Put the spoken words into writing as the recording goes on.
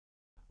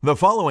The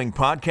following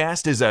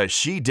podcast is a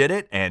She Did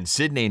It and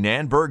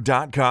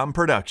SydneyNanberg.com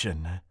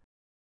production.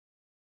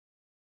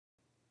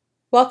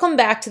 Welcome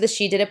back to the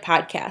She Did It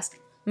podcast.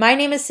 My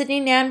name is Sydney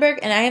Nanberg,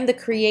 and I am the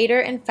creator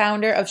and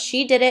founder of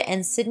She Did It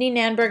and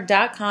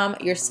SydneyNanberg.com,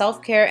 your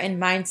self-care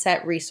and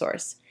mindset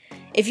resource.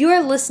 If you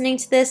are listening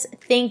to this,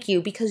 thank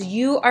you, because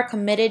you are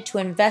committed to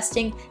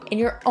investing in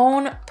your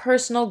own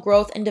personal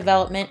growth and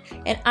development,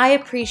 and I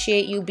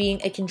appreciate you being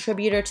a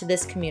contributor to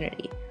this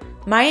community.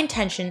 My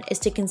intention is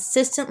to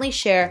consistently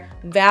share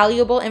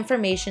valuable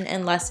information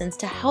and lessons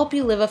to help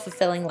you live a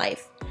fulfilling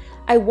life.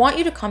 I want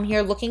you to come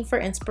here looking for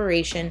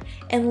inspiration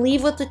and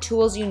leave with the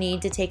tools you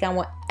need to take on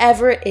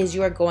whatever it is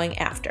you are going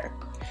after.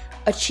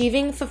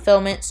 Achieving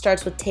fulfillment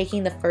starts with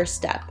taking the first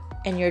step,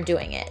 and you're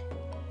doing it.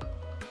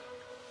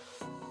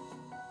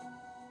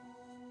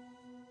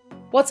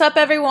 What's up,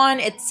 everyone?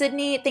 It's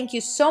Sydney. Thank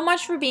you so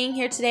much for being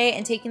here today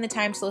and taking the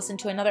time to listen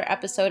to another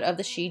episode of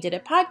the She Did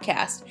It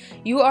podcast.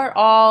 You are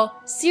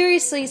all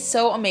seriously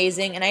so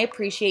amazing, and I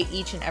appreciate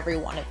each and every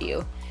one of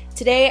you.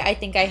 Today, I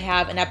think I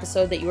have an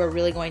episode that you are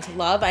really going to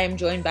love. I am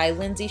joined by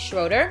Lindsay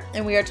Schroeder,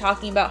 and we are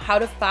talking about how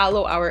to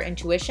follow our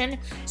intuition.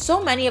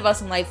 So many of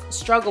us in life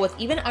struggle with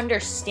even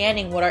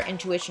understanding what our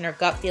intuition or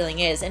gut feeling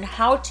is and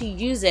how to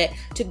use it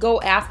to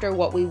go after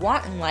what we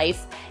want in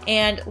life.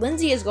 And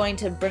Lindsay is going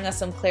to bring us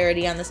some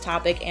clarity on this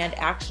topic and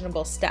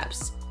actionable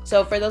steps.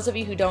 So for those of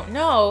you who don't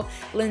know,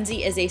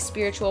 Lindsay is a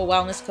spiritual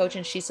wellness coach,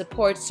 and she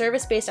supports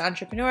service-based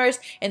entrepreneurs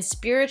and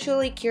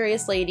spiritually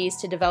curious ladies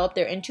to develop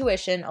their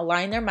intuition,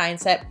 align their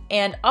mindset,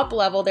 and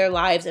up-level their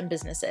lives and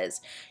businesses.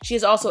 She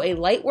is also a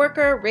light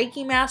worker,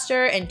 Reiki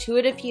master,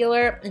 intuitive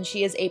healer, and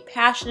she is a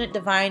passionate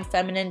divine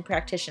feminine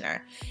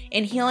practitioner.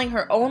 In healing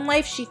her own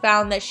life, she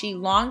found that she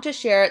longed to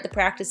share the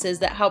practices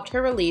that helped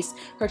her release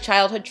her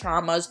childhood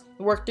traumas,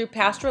 work through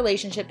past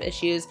relationship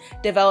issues,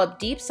 develop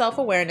deep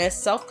self-awareness,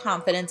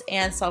 self-confidence,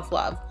 and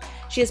self-love.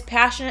 She is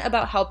passionate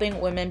about helping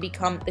women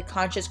become the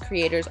conscious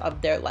creators of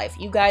their life.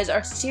 You guys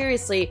are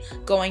seriously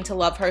going to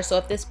love her, so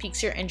if this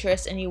piques your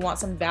interest and you want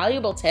some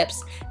valuable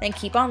tips, then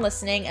keep on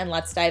listening and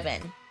let's dive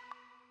in.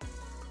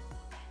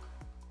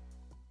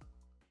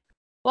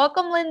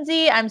 Welcome,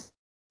 Lindsay. I'm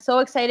so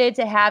excited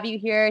to have you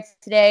here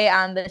today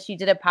on the She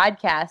Did It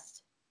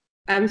podcast.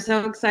 I'm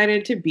so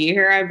excited to be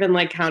here. I've been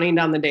counting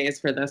down the days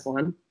for this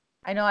one.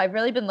 I know, I've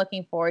really been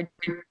looking forward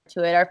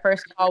to it. Our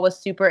first call was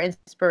super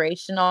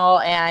inspirational,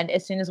 and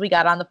as soon as we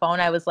got on the phone,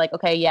 I was like,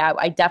 okay, yeah,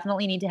 I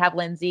definitely need to have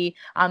Lindsay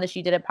on the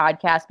She Did It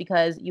podcast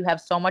because you have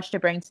so much to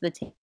bring to the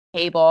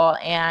table,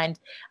 and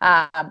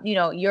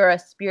you're a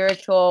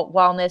spiritual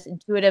wellness,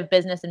 intuitive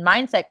business, and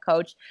mindset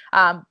coach.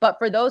 But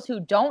for those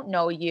who don't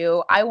know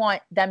you, I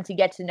want them to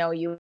get to know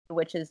you,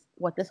 which is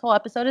what this whole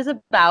episode is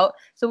about.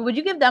 So would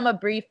you give them a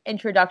brief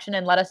introduction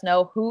and let us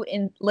know who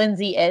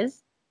Lindsay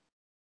is?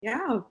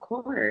 Yeah, of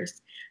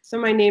course. So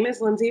my name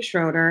is Lindsay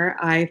Schroeder.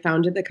 I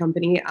founded the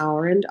company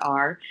Hour and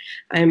R.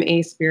 I'm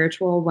a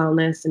spiritual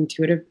wellness,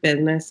 intuitive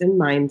business, and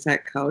mindset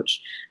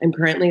coach. I'm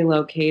currently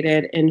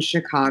located in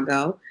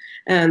Chicago,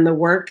 and the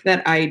work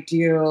that I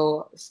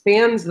do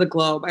spans the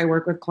globe. I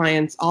work with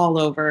clients all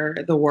over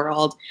the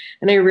world,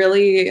 and I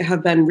really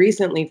have been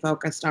recently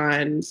focused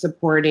on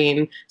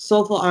supporting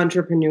soulful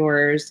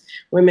entrepreneurs,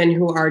 women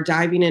who are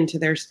diving into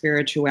their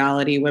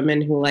spirituality,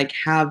 women who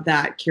have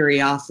that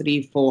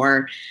curiosity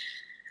for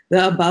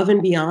the above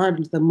and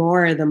beyond, the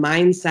more, the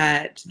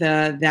mindset,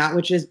 that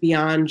which is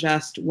beyond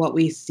just what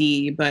we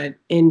see, but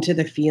into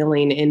the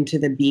feeling, into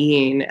the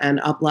being, and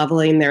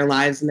up-leveling their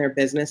lives and their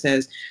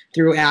businesses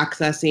through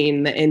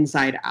accessing the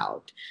inside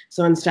out.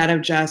 So instead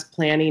of just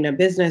planning a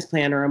business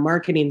plan or a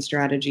marketing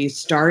strategy,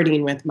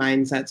 starting with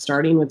mindset,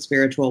 starting with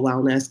spiritual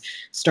wellness,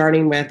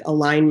 starting with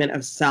alignment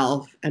of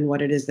self and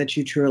what it is that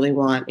you truly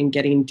want, and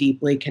getting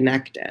deeply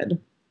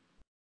connected.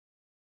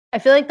 I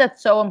feel like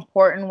that's so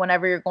important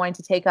whenever you're going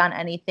to take on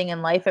anything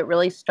in life. It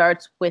really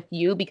starts with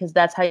you because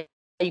that's how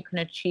you can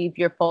achieve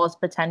your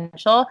fullest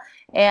potential.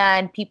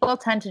 And people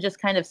tend to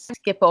just kind of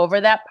skip over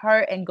that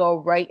part and go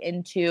right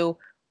into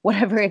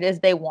whatever it is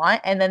they want.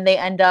 And then they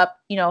end up,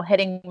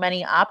 hitting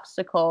many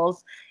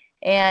obstacles.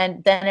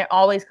 And then it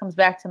always comes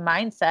back to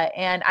mindset.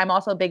 And I'm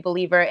also a big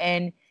believer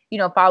in,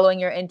 following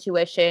your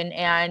intuition.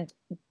 And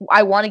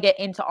I want to get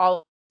into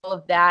all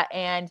of that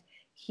and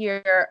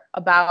hear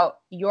about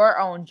your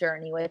own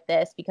journey with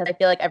this, because I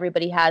feel like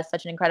everybody has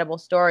such an incredible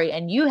story,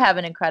 and you have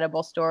an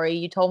incredible story.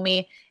 You told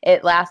me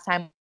it last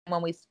time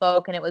when we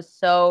spoke, and it was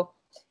so,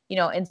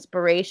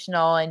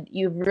 inspirational, and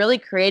you've really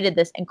created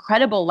this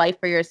incredible life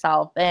for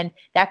yourself, and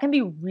that can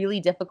be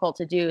really difficult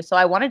to do. So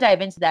I want to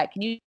dive into that.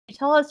 Can you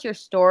tell us your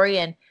story,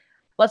 and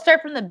let's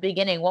start from the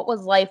beginning. What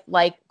was life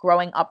like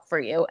growing up for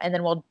you? And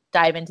then we'll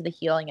dive into the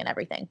healing and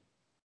everything.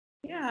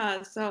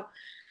 Yeah, so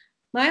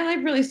my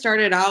life really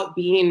started out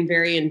being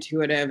very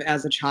intuitive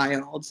as a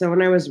child. So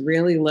when I was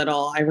really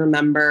little, I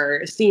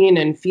remember seeing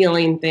and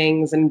feeling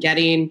things and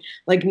getting,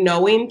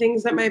 knowing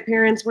things that my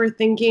parents were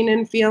thinking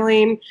and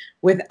feeling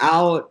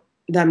without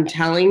them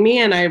telling me.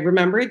 And I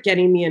remember it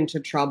getting me into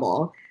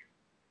trouble.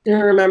 And I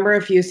remember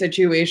a few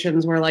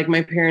situations where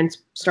my parents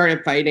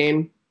started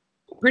fighting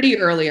pretty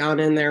early on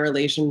in their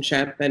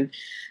relationship. And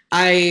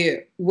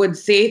I would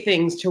say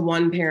things to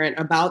one parent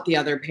about the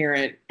other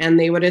parent, and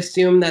they would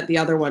assume that the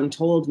other one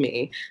told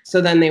me. So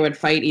then they would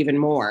fight even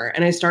more.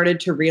 And I started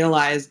to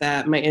realize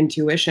that my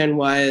intuition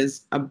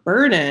was a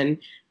burden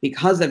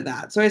because of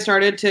that. So I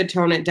started to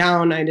tone it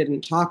down. I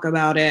didn't talk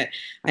about it.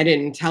 I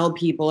didn't tell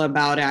people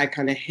about it. I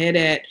kind of hid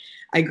it.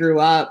 I grew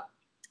up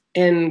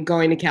in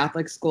going to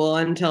Catholic school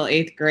until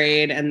 8th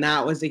grade, and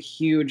that was a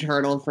huge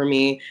hurdle for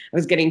me. I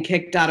was getting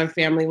kicked out of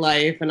family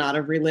life and out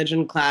of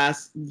religion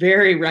class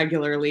very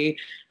regularly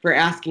for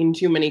asking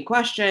too many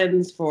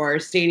questions, for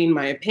stating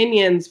my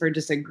opinions, for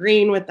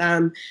disagreeing with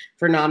them,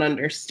 for not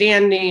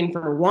understanding,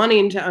 for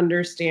wanting to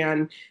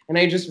understand. And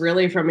I just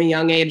really, from a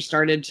young age,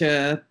 started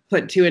to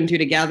put two and two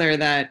together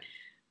that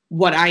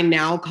what I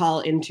now call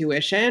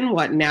intuition,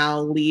 what now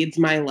leads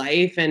my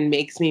life and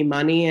makes me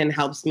money and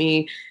helps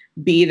me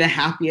be the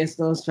happiest,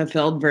 most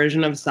fulfilled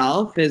version of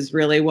self, is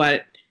really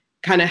what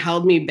kind of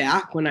held me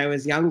back when I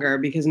was younger,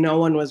 because no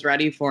one was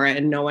ready for it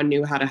and no one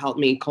knew how to help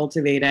me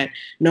cultivate it.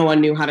 No one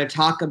knew how to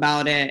talk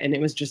about it. And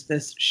it was just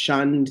this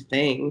shunned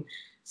thing.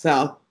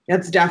 So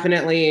that's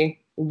definitely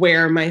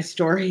where my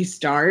story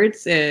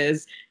starts,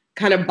 is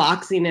kind of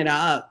boxing it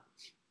up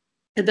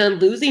and then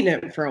losing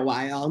it for a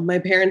while. My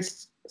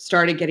parents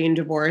started getting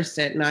divorced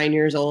at 9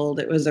 years old.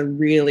 It was a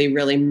really,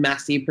 really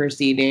messy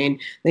proceeding.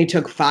 They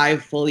took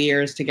 5 full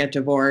years to get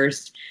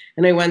divorced.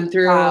 And I went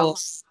through, wow,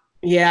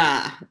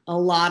 yeah, a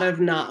lot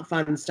of not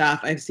fun stuff.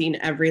 I've seen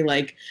every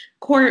like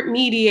court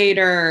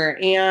mediator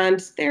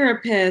and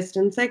therapist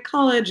and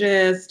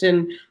psychologist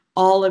and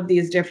all of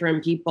these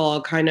different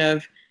people kind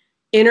of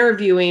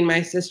interviewing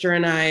my sister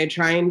and I,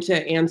 trying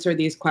to answer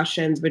these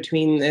questions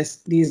between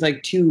these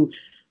like two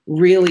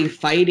really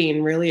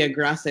fighting, really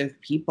aggressive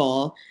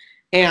people,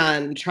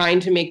 and trying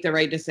to make the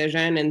right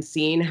decision, and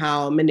seeing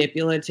how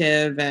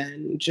manipulative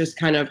and just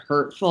kind of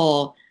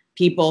hurtful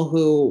people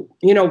who,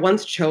 you know,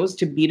 once chose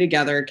to be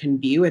together can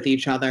be with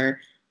each other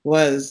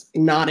was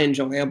not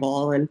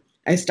enjoyable. And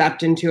I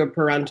stepped into a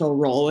parental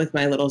role with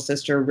my little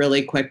sister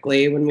really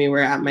quickly. When we were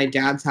at my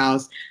dad's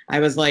house, I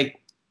was like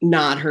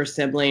not her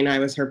sibling, I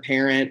was her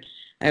parent.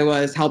 I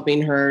was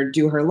helping her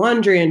do her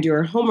laundry and do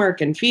her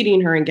homework and feeding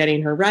her and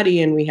getting her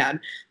ready. And we had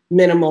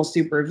minimal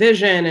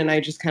supervision, and I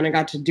just kind of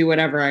got to do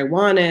whatever I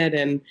wanted.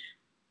 And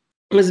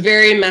it was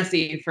very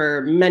messy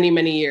for many,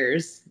 many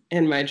years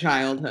in my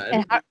childhood.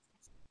 And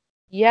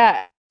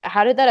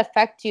how did that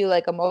affect you,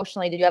 like,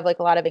 emotionally? Did you have like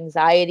a lot of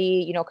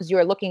anxiety, you know, because you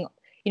were looking,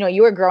 you know,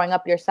 you were growing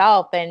up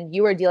yourself and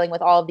you were dealing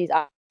with all of these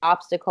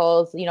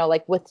obstacles, you know,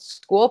 like with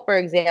school, for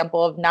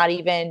example, of not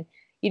even,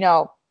 you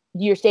know,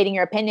 you're stating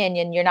your opinion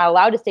and you're not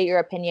allowed to state your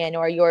opinion,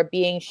 or you're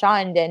being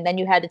shunned, and then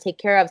you had to take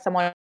care of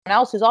someone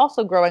else who's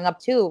also growing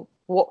up too.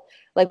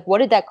 What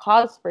did that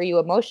cause for you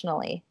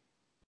emotionally?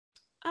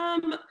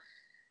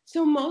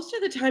 So most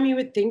of the time you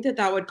would think that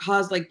that would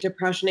cause like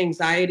depression,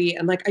 anxiety,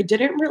 and like I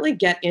didn't really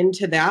get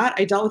into that.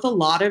 I dealt with a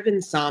lot of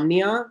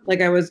insomnia.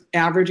 Like I was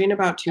averaging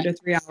about 2 to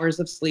 3 hours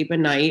of sleep a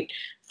night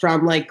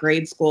from like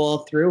grade school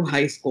through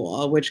high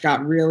school, which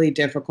got really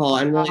difficult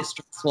and really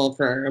stressful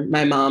for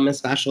my mom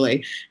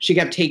especially. She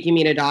kept taking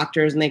me to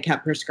doctors and they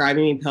kept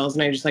prescribing me pills,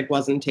 and I just like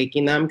wasn't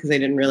taking them because I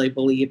didn't really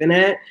believe in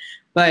it.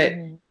 But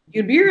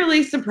you'd be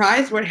really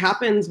surprised what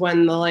happens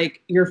when the like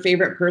your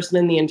favorite person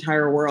in the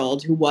entire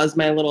world, who was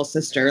my little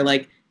sister,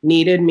 like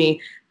needed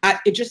me.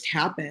 It just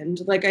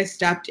happened. Like I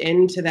stepped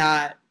into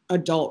that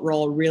adult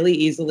role really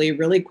easily,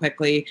 really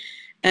quickly.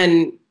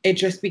 And it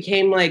just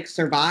became like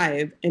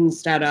survive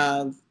instead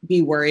of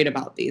be worried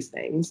about these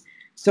things.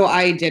 So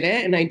I did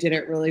it, and I did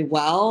it really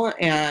well.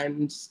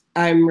 And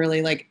I'm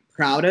really like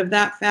proud of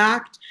that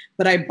fact.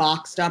 But I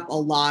boxed up a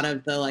lot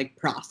of the like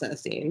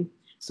processing.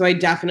 So I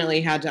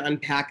definitely had to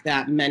unpack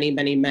that many,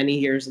 many, many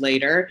years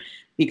later,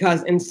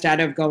 because instead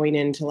of going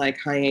into like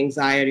high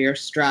anxiety or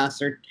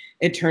stress or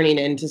it turning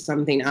into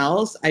something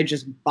else, I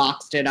just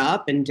boxed it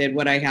up and did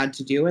what I had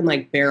to do and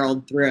like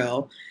barreled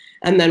through.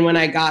 And then when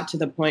I got to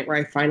the point where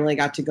I finally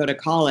got to go to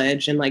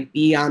college and like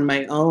be on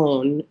my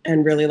own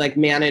and really like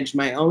manage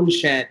my own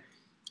shit,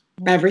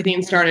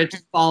 everything started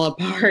to fall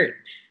apart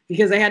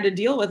because I had to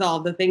deal with all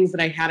the things that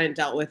I hadn't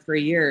dealt with for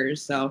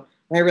years. So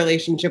my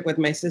relationship with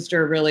my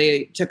sister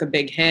really took a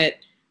big hit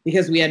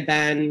because we had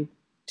been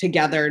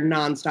together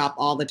nonstop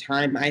all the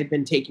time. I had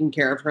been taking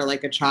care of her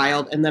like a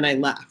child, and then I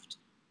left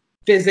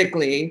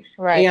physically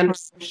and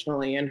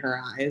emotionally in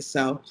her eyes.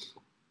 So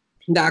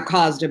that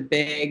caused a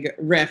big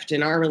rift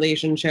in our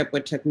relationship,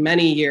 which took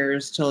many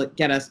years to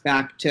get us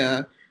back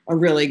to a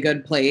really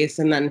good place.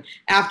 And then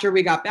after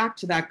we got back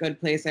to that good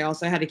place, I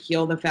also had to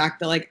heal the fact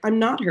that like I'm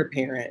not her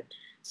parent.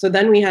 So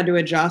then we had to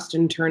adjust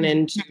and turn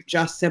into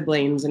just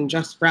siblings and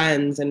just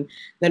friends. And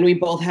then we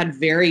both had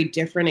very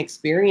different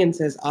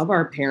experiences of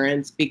our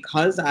parents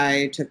because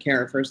I took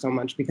care of her so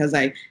much, because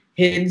I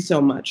hid so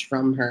much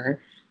from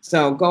her.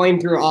 So going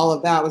through all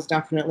of that was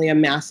definitely a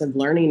massive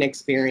learning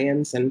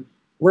experience. And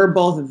we're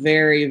both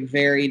very,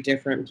 very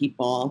different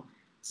people.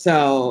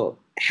 So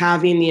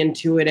having the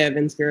intuitive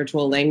and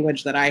spiritual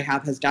language that I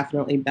have has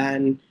definitely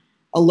been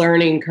a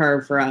learning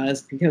curve for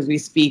us because we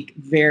speak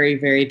very,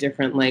 very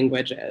different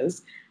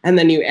languages. And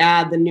then you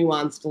add the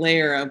nuanced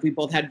layer of we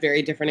both had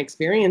very different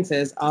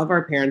experiences of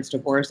our parents'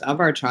 divorce, of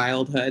our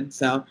childhood.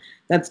 So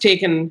that's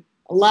taken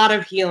a lot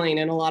of healing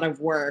and a lot of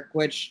work,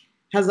 which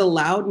has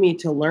allowed me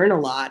to learn a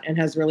lot and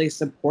has really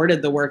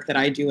supported the work that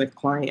I do with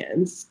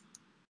clients.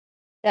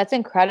 That's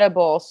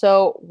incredible.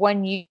 So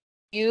when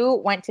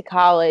you went to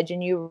college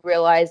and you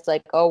realized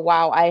like, oh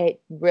wow, I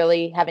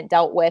really haven't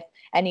dealt with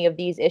any of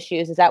these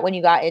issues, is that when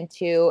you got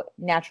into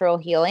natural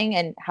healing,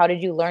 and how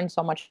did you learn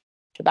so much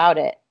about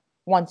it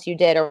once you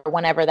did, or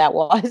whenever that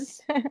was?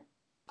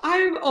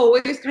 I've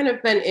always kind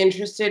of been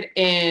interested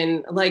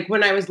in, like,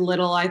 when I was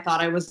little, I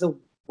thought I was a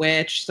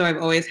witch. So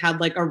I've always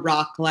had like a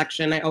rock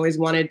collection. I always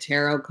wanted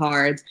tarot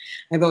cards.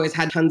 I've always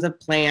had tons of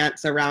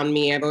plants around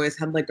me. I've always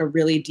had like a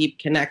really deep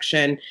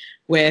connection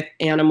with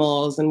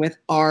animals and with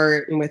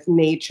art and with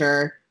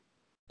nature.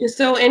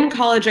 So in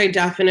college, I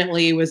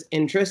definitely was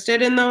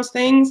interested in those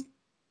things.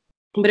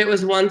 But it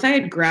was once I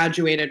had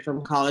graduated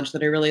from college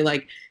that I really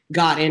like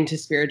got into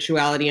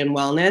spirituality and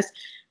wellness.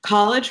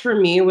 College for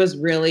me was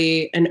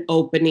really an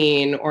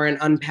opening or an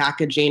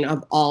unpackaging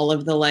of all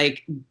of the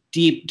like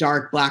deep,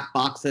 dark black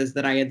boxes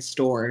that I had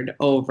stored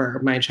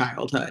over my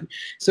childhood.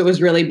 So it was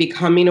really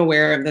becoming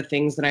aware of the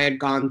things that I had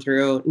gone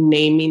through,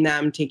 naming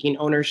them, taking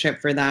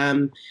ownership for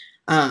them.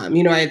 I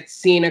had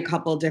seen a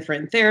couple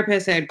different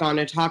therapists. I had gone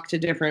to talk to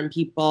different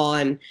people,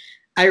 and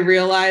I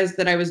realized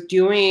that I was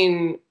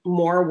doing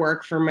more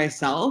work for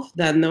myself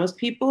than those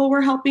people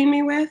were helping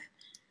me with.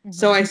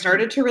 So I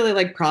started to really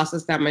like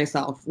process that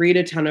myself, read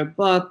a ton of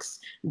books,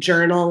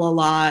 journal a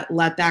lot,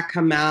 let that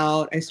come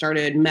out. I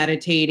started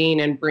meditating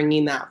and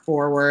bringing that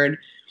forward.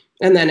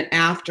 And then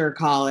after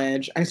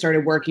college, I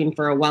started working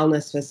for a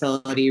wellness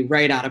facility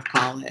right out of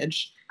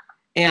college.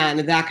 And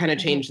that kind of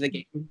changed the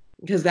game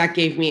because that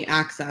gave me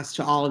access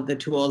to all of the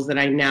tools that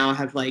I now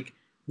have like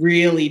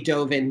really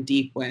dove in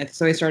deep with.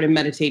 So I started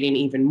meditating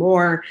even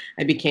more.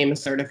 I became a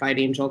certified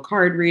angel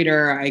card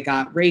reader. I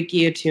got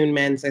Reiki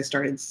attunements. I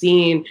started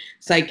seeing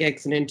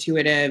psychics and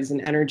intuitives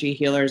and energy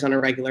healers on a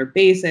regular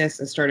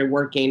basis. I started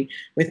working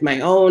with my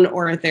own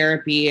aura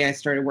therapy. I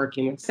started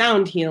working with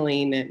sound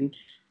healing and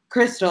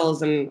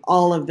crystals and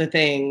all of the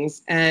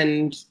things,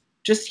 and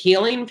just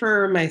healing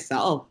for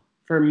myself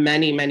for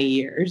many, many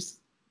years.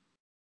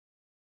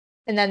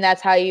 And then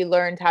that's how you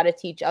learned how to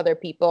teach other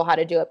people how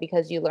to do it,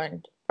 because you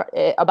learned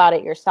about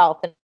it yourself,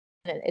 and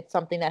it's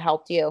something that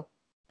helped you.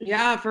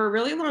 Yeah, for a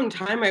really long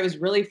time, I was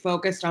really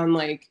focused on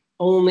like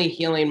only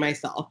healing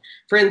myself.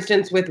 For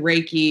instance, with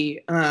Reiki,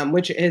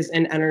 which is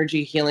an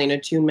energy healing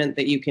attunement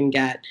that you can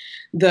get,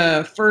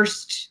 the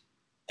first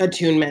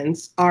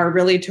attunements are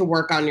really to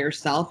work on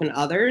yourself and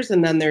others.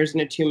 And then there's an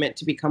attunement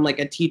to become like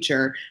a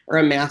teacher or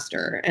a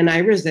master. And I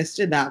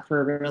resisted that for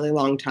a really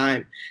long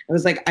time. I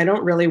was like, I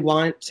don't really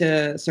want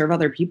to serve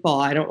other people.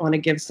 I don't want to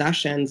give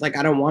sessions. Like,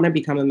 I don't want to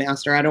become a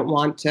master. I don't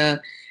want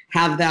to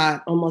have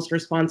that almost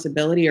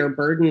responsibility or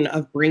burden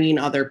of bringing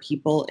other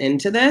people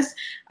into this.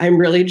 I'm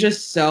really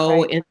just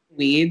so in the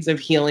weeds of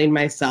healing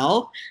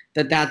myself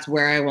that that's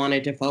where I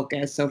wanted to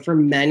focus. So for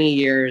many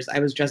years, I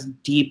was just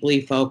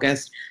deeply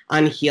focused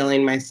on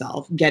healing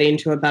myself, getting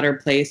to a better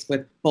place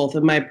with both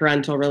of my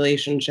parental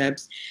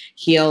relationships,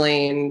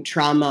 healing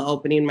trauma,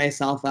 opening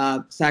myself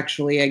up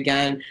sexually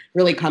again,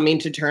 really coming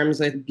to terms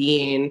with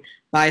being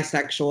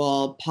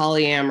bisexual,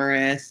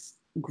 polyamorous,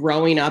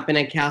 growing up in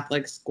a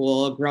Catholic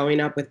school,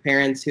 growing up with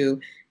parents who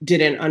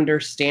didn't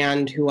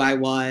understand who I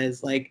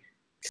was, like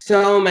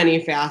so many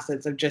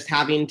facets of just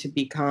having to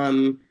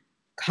become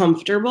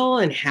comfortable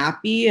and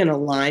happy and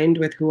aligned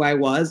with who I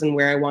was and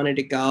where I wanted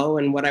to go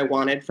and what I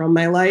wanted from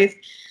my life.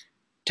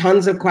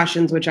 Tons of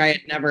questions which I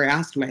had never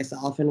asked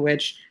myself, and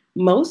which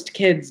most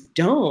kids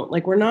don't.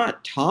 Like, we're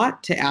not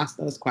taught to ask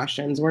those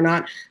questions. We're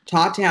not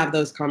taught to have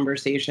those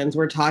conversations.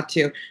 We're taught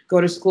to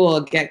go to school,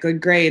 get good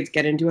grades,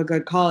 get into a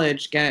good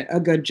college, get a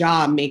good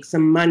job, make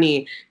some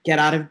money, get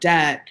out of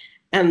debt.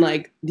 And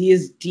like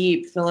these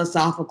deep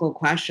philosophical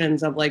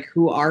questions of like,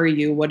 who are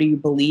you? What do you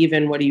believe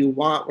in? What do you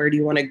want? Where do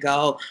you want to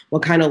go?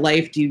 What kind of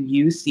life do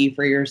you see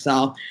for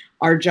yourself?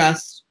 Are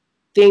just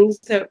things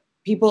that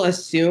people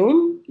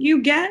assume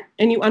you get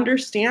and you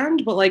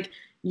understand, but like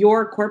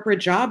your corporate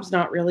job's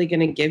not really going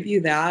to give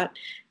you that.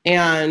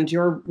 And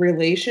your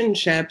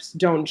relationships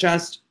don't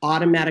just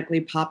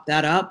automatically pop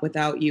that up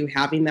without you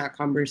having that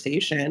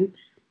conversation.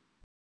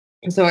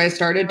 So I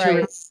started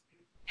to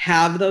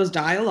have those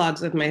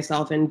dialogues with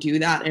myself and do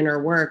that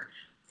inner work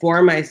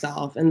for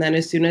myself. And then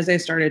as soon as I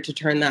started to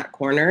turn that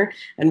corner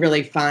and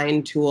really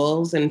find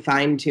tools and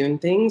fine tune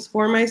things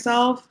for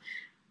myself,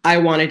 I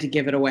wanted to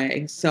give it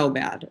away so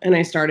bad. And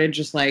I started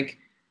just like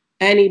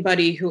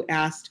anybody who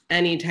asked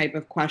any type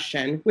of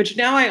question, which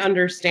now I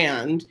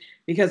understand,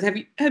 because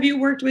have you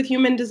worked with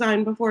human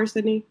design before,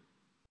 Sydney?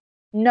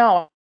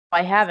 No,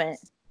 I haven't.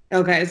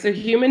 Okay, so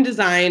human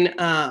design,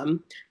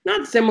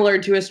 not similar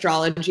to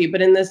astrology,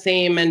 but in the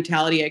same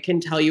mentality, it can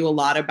tell you a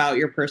lot about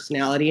your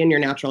personality and your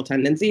natural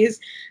tendencies.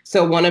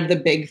 So one of the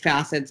big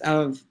facets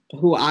of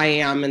who I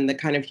am and the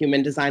kind of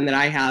human design that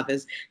I have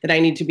is that I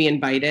need to be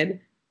invited.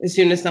 As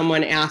soon as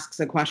someone asks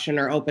a question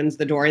or opens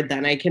the door,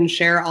 then I can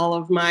share all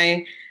of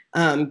my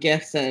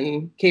gifts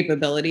and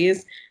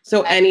capabilities.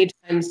 So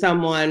anytime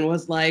someone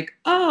was like,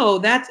 "Oh,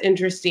 that's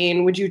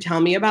interesting. Would you tell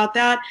me about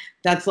that?"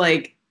 That's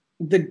like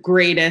the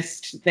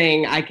greatest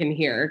thing I can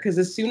hear. Because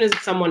as soon as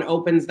someone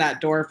opens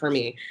that door for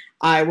me,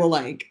 I will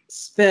like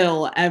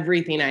spill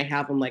everything I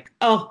have. I'm like,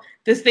 oh,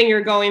 this thing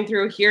you're going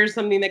through, here's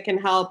something that can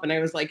help. And I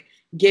was like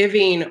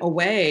giving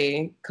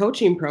away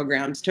coaching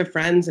programs to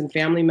friends and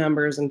family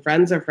members and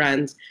friends of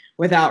friends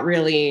without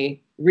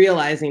really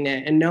realizing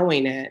it and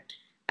knowing it.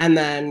 And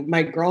then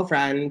my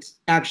girlfriend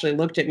actually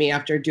looked at me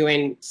after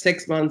doing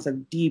 6 months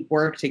of deep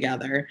work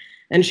together.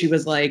 And she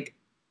was like,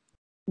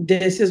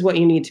 this is what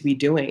you need to be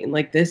doing.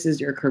 Like, this is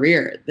your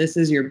career. This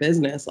is your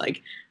business.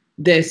 Like,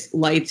 this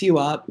lights you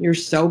up. You're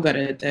so good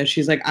at this.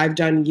 She's like, I've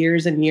done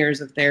years and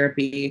years of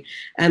therapy,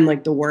 and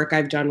like the work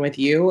I've done with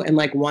you in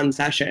like one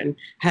session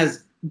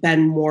has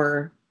been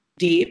more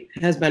deep,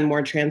 has been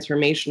more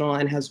transformational,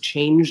 and has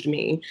changed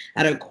me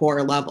at a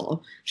core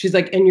level. She's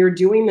like, and you're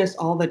doing this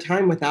all the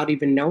time without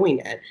even knowing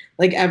it.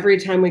 Like, every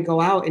time we go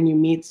out and you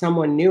meet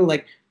someone new,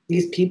 like,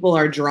 these people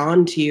are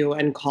drawn to you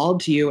and called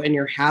to you, and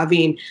you're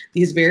having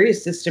these very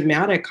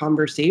systematic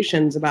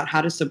conversations about how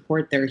to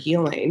support their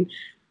healing.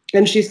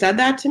 And she said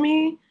that to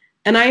me.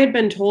 And I had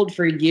been told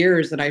for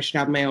years that I should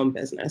have my own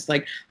business.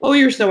 Like, oh,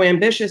 you're so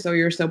ambitious. Oh,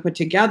 you're so put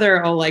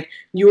together. Oh, like,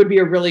 you would be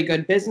a really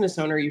good business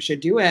owner. You should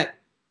do it.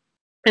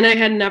 And I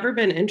had never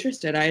been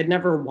interested. I had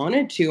never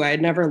wanted to. I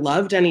had never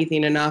loved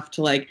anything enough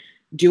to like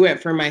do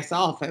it for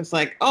myself. I was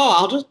like, oh,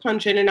 I'll just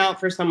punch in and out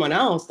for someone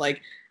else.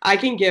 Like, I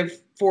can give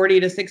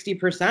 40 to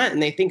 60%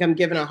 and they think I'm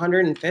giving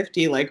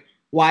 150. Like,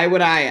 why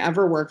would I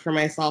ever work for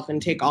myself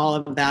and take all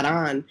of that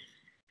on?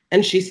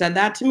 And she said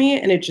that to me,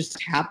 and it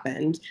just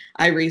happened.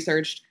 I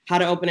researched how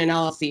to open an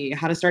LLC,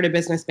 how to start a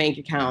business bank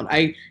account.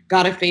 I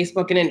got a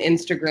Facebook and an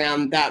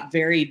Instagram that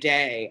very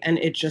day, and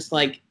it just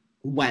like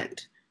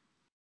went.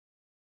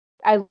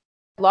 I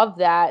love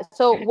that.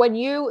 So when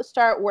you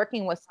start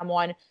working with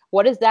someone,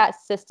 what does that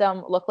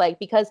system look like?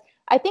 Because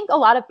I think a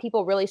lot of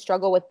people really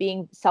struggle with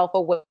being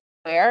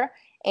self-aware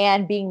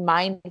and being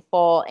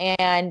mindful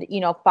and,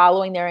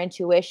 following their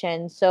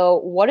intuition. So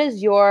what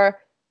does your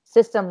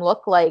system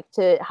look like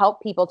to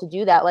help people to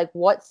do that? Like,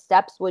 what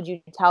steps would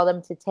you tell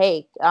them to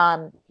take?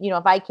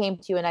 If I came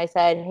to you and I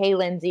said, "Hey,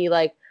 Lindsay,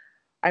 like,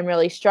 I'm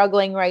really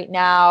struggling right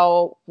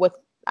now with,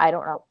 I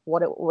don't know,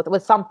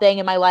 with something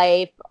in my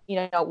life,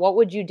 what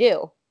would you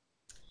do?"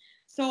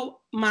 So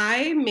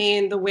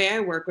the way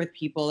I work with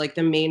people, like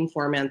the main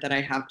format that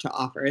I have to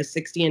offer is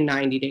 60 and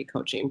 90-day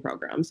coaching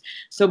programs.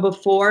 So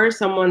before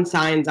someone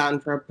signs on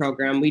for a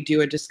program, we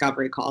do a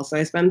discovery call. So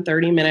I spend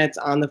 30 minutes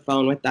on the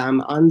phone with them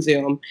on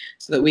Zoom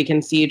so that we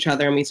can see each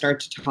other and we start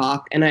to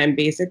talk. And I'm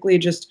basically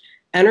just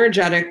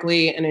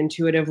energetically and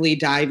intuitively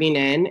diving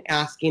in,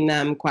 asking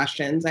them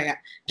questions. I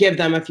give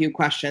them a few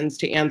questions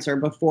to answer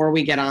before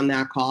we get on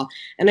that call.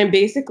 And I'm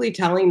basically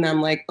telling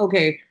them like,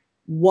 okay,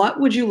 what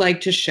would you like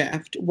to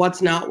shift?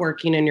 What's not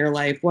working in your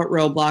life? What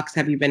roadblocks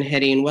have you been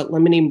hitting? What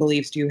limiting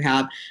beliefs do you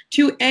have?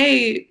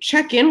 To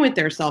check in with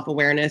their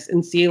self-awareness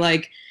and see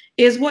like,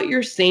 is what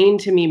you're saying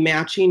to me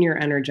matching your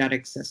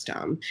energetic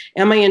system?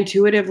 Am I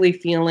intuitively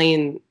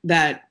feeling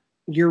that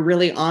you're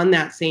really on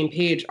that same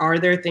page? Are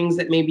there things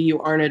that maybe you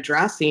aren't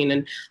addressing?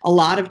 And a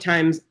lot of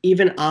times,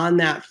 even on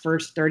that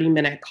first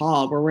 30-minute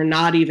call where we're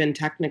not even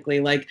technically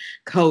like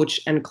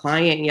coach and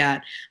client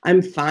yet,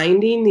 I'm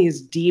finding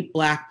these deep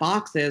black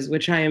boxes,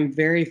 which I am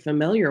very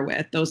familiar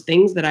with. Those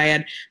things that I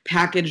had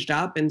packaged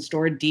up and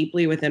stored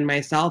deeply within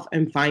myself,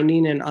 I'm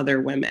finding in other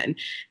women.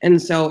 And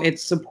so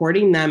it's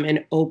supporting them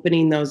and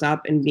opening those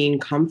up and being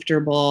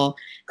comfortable,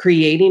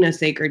 creating a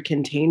sacred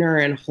container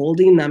and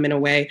holding them in a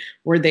way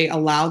where they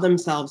allow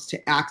themselves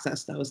to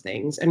access those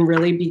things and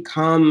really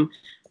become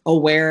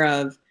aware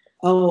of,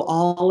 oh,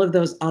 all of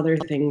those other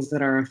things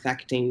that are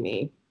affecting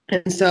me.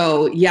 And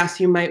so, yes,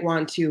 you might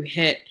want to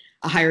hit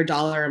a higher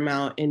dollar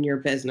amount in your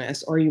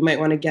business, or you might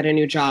want to get a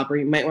new job, or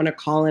you might want to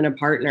call in a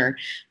partner,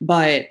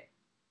 but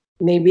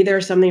maybe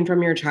there's something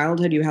from your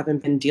childhood you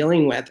haven't been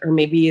dealing with, or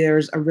maybe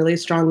there's a really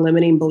strong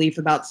limiting belief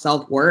about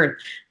self-worth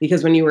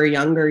because when you were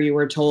younger, you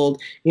were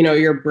told,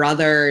 your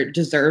brother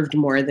deserved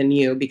more than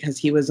you because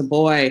he was a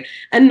boy,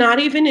 and not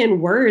even in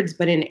words,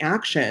 but in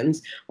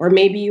actions. Or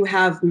maybe you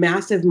have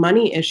massive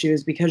money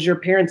issues because your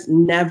parents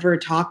never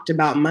talked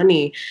about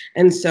money.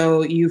 And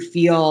so you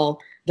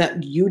feel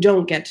that you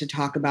don't get to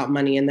talk about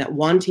money and that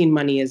wanting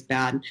money is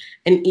bad.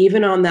 And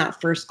even on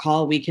that first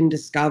call, we can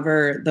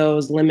discover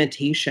those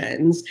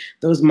limitations,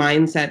 those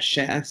mindset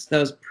shifts,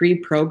 those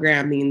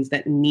pre-programmings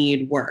that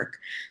need work.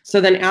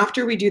 So then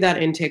after we do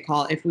that intake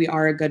call, if we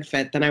are a good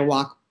fit, then I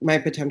walk my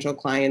potential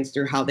clients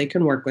through how they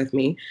can work with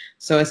me.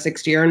 So a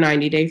 60 or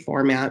 90-day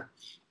format.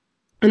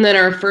 And then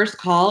our first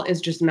call is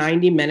just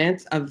 90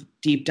 minutes of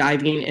deep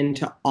diving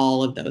into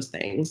all of those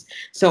things.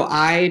 So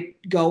I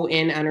go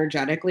in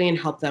energetically and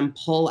help them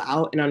pull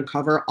out and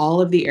uncover all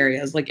of the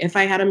areas. Like if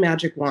I had a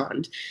magic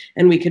wand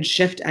and we could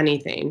shift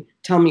anything,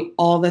 tell me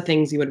all the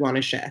things you would want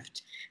to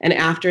shift. And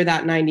after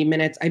that 90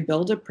 minutes, I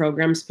build a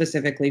program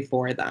specifically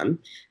for them.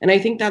 And I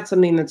think that's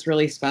something that's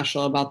really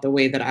special about the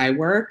way that I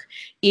work,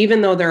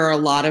 even though there are a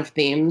lot of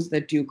themes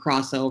that do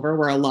cross over,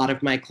 where a lot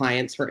of my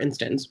clients, for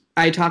instance,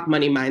 I talk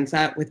money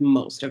mindset with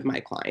most of my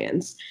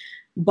clients,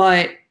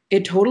 but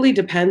it totally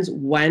depends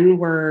when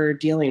we're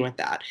dealing with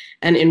that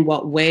and in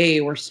what way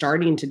we're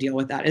starting to deal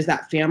with that. Is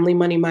that family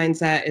money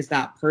mindset? Is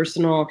that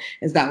personal?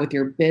 Is that with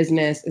your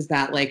business? Is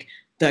that like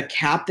the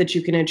cap that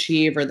you can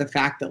achieve, or the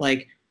fact that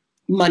like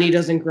money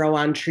doesn't grow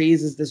on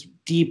trees is this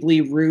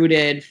deeply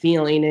rooted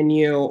feeling in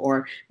you?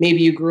 Or maybe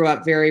you grew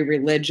up very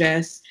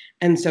religious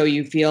and so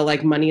you feel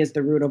like money is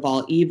the root of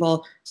all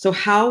evil. So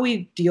how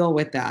we deal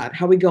with that,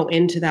 how we go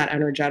into that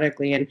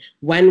energetically, and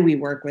when we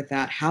work with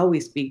that, how we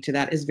speak to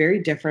that is very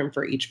different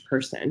for each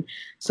person.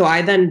 So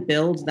I then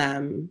build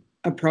them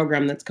a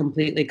program that's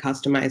completely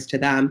customized to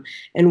them.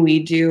 And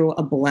we do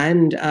a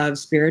blend of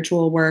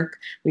spiritual work.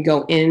 We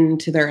go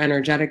into their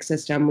energetic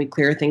system. We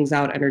clear things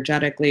out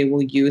energetically.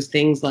 We'll use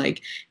things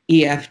like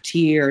EFT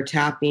or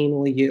tapping.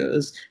 We'll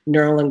use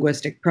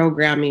neurolinguistic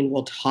programming.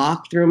 We'll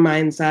talk through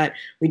mindset.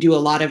 We do a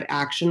lot of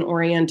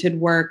action-oriented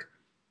work.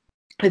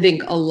 I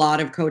think a lot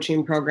of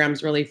coaching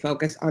programs really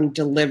focus on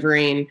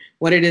delivering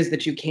what it is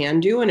that you can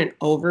do and an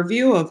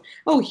overview of,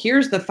 oh,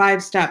 here's the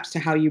 5 steps to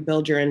how you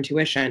build your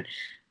intuition.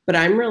 But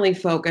I'm really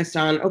focused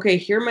on, okay,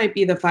 here might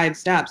be the 5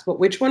 steps, but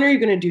which one are you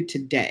going to do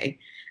today?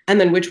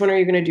 And then which one are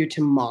you going to do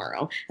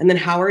tomorrow? And then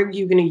how are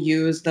you going to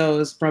use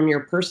those from your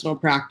personal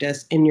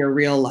practice in your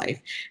real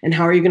life? And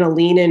how are you going to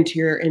lean into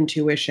your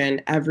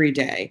intuition every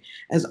day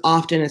as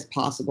often as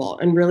possible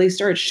and really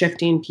start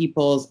shifting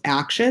people's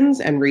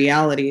actions and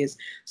realities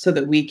so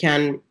that we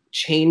can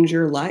change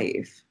your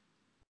life?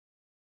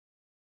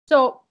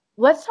 So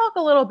let's talk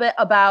a little bit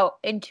about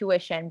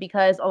intuition,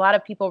 because a lot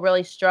of people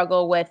really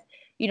struggle with,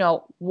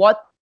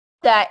 what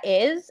that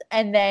is,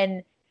 and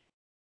then,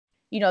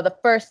 the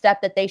first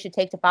step that they should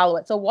take to follow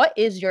it. So what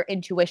is your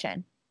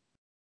intuition?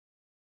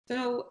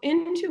 So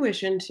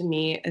intuition to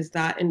me is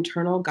that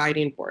internal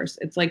guiding force.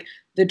 It's like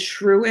the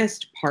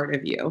truest part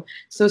of you.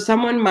 So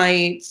someone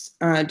might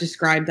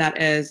describe that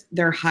as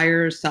their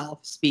higher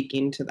self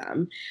speaking to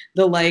them,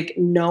 the like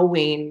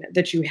knowing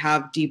that you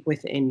have deep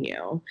within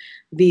you,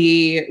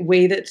 the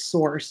way that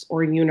source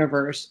or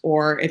universe,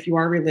 or if you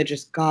are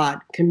religious, God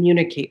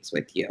communicates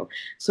with you.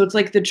 So it's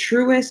like the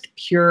truest,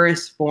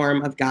 purest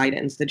form of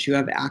guidance that you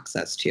have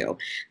access to,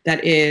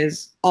 that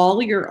is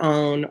all your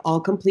own, all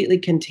completely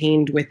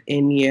contained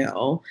within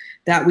you,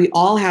 that we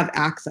all have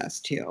access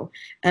to.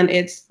 And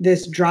it's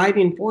this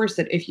driving force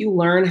that if you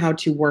learn how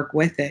to work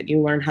with it, you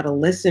learn how to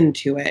listen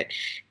to it,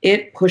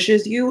 it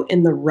pushes you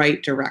in the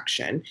right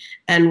direction.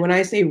 And when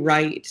I say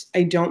right,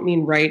 I don't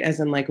mean right as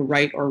in like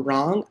right or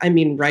wrong. I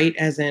mean right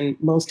as in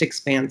most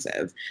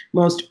expansive,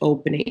 most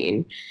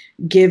opening,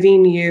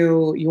 giving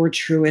you your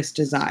truest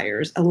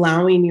desires,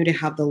 allowing you to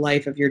have the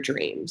life of your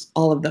dreams,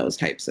 all of those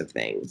types of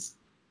things.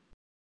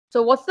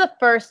 So what's the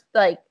first,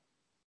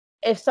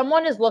 if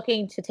someone is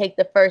looking to take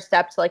the first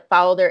step to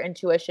follow their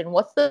intuition,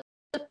 what's the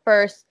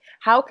first,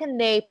 how can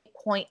they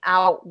point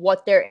out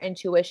what their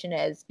intuition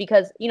is?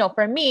 Because,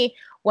 for me,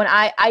 when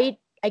I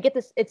get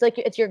this,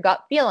 it's your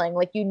gut feeling.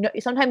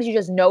 Sometimes you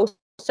just know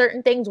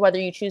certain things, whether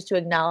you choose to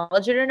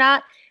acknowledge it or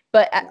not.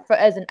 But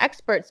as an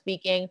expert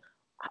speaking,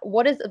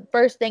 what is the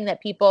first thing that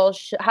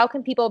how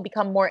can people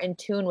become more in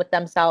tune with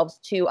themselves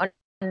to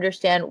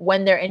understand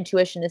when their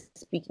intuition is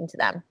speaking to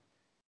them?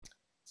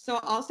 So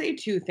I'll say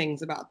 2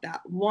 things about that.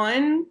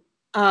 One,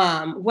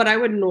 what I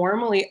would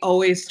normally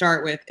always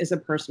start with is a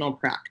personal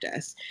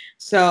practice.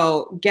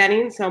 So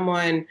getting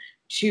someone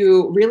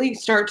to really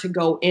start to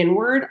go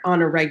inward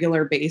on a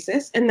regular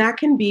basis. And that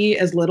can be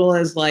as little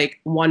as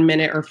 1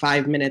 minute or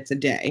 5 minutes a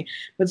day.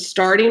 But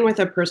starting with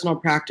a personal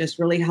practice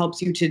really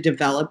helps you to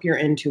develop your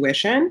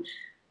intuition.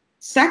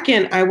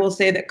 Second, I will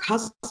say that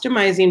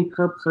customizing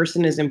per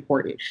person is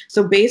important.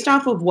 So based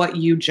off of what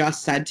you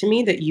just said to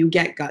me, that you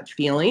get gut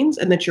feelings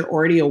and that you're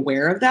already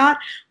aware of that,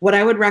 what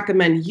I would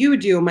recommend you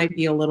do might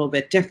be a little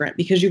bit different,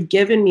 because you've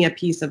given me a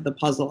piece of the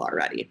puzzle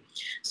already.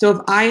 So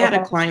if I had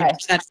a client who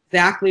said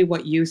exactly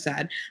what you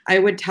said, I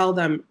would tell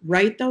them,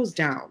 write those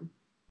down.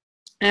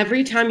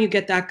 Every time you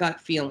get that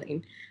gut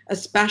feeling,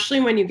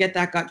 especially when you get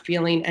that gut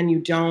feeling and you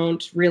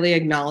don't really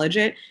acknowledge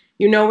it,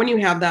 when you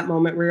have that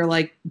moment where you're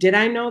like, did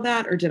I know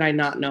that or did I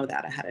not know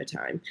that ahead of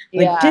time?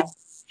 Did I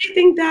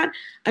think that?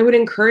 I would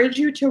encourage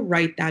you to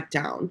write that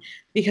down,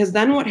 because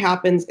then what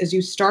happens is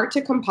you start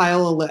to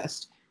compile a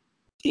list,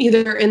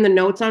 either in the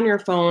notes on your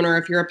phone, or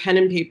if you're a pen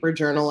and paper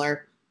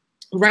journaler,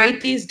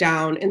 write these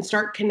down and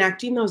start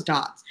connecting those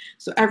dots.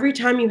 So every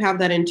time you have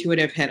that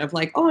intuitive hit of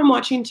oh, I'm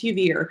watching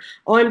TV, or,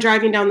 oh, I'm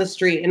driving down the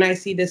street and I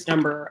see this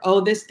number, or, oh,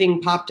 this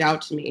thing popped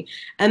out to me.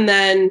 And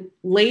then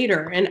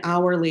later, an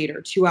hour later,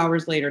 2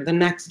 hours later, the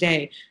next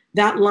day,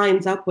 that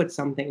lines up with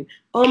something.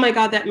 Oh my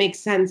God, that makes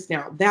sense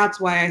now. That's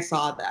why I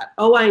saw that.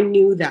 Oh, I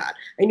knew that.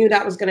 I knew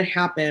that was going to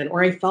happen,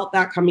 or I felt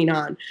that coming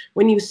on.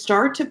 When you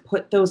start to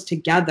put those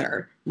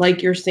together,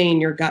 like you're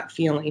saying, your gut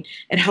feeling,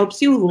 it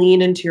helps you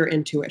lean into your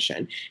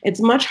intuition.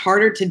 It's much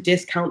harder to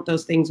discount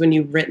those things when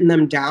you've written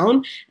them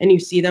down and you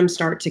see them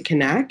start to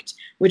connect,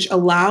 which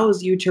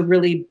allows you to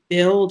really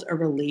build a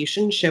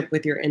relationship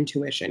with your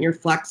intuition. You're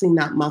flexing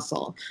that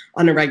muscle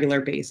on a regular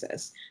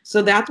basis.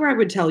 So that's where I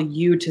would tell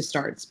you to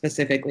start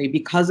specifically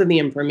because of the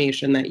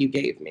information that you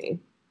gave me.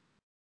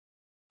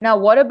 Now,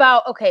 what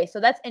about, okay, so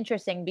that's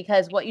interesting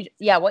because what you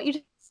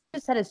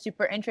just said is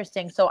super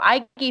interesting. So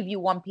I gave you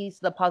one piece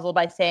of the puzzle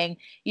by saying,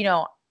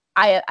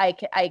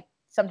 I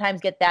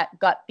sometimes get that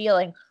gut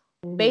feeling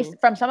based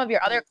from some of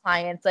your other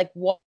clients. Like,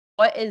 what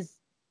is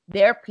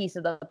their piece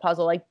of the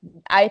puzzle? Like,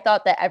 I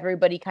thought that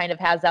everybody kind of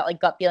has that like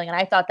gut feeling, and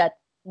I thought that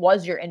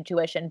was your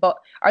intuition. But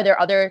are there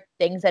other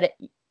things that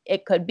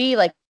it could be?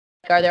 Like,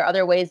 are there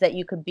other ways that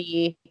you could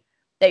be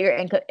that your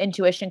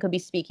intuition could be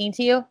speaking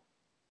to you?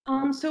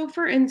 So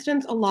for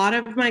instance, a lot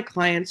of my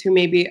clients who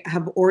maybe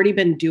have already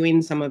been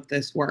doing some of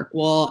this work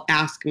will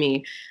ask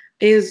me,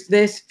 is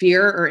this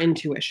fear or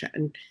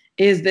intuition?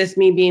 Is this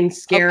me being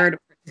scared, or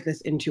is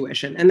this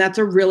intuition? And that's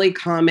a really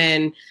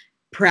common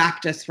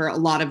practice for a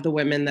lot of the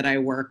women that I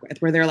work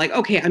with, where they're like,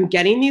 okay, I'm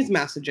getting these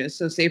messages.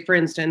 So say, for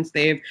instance,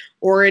 they've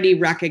already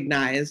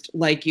recognized,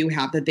 like you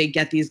have, that they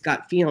get these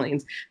gut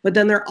feelings, but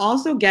then they're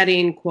also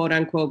getting quote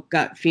unquote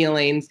gut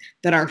feelings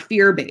that are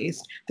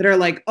fear-based, that are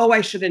like, oh, I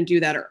shouldn't do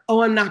that, or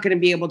oh, I'm not going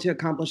to be able to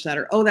accomplish that,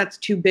 or oh, that's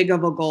too big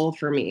of a goal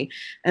for me.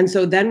 And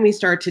so then we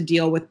start to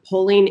deal with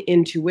pulling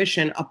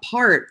intuition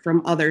apart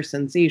from other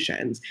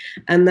sensations.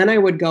 And then I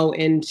would go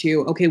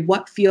into, okay,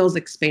 what feels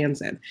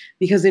expansive?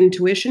 Because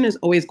intuition is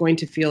always going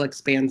to feel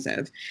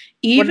expansive.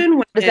 Even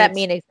what does that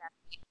mean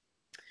exactly?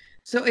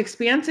 So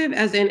expansive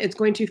as in it's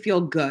going to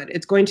feel good.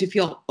 It's going to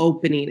feel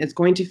opening. It's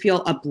going to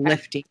feel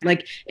uplifting.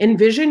 Like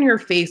envision your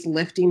face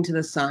lifting to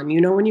the sun.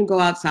 You know, when you go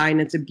outside and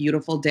it's a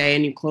beautiful day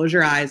and you close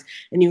your eyes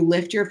and you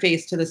lift your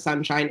face to the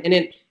sunshine, and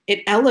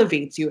it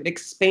elevates you, it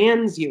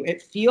expands you.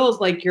 It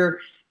feels like you're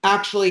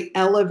actually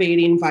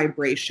elevating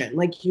vibration.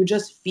 Like you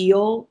just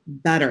feel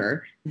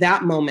better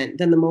that moment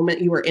than the moment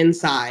you were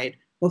inside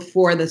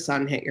before the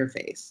sun hit your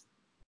face.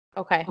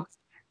 Okay.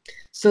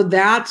 So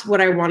that's what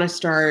I want to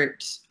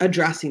start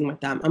addressing with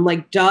them. I'm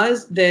like,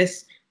 does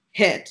this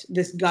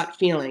gut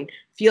feeling,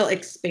 feel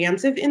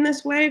expansive in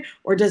this way?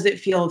 Or does it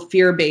feel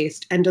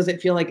fear-based? And does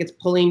it feel like it's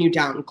pulling you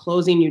down,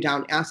 closing you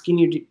down, asking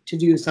you to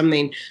do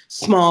something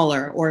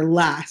smaller or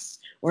less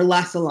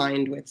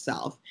aligned with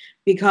self?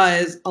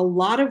 Because a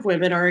lot of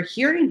women are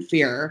hearing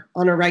fear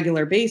on a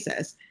regular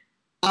basis.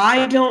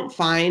 I don't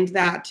find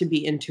that to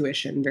be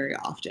intuition very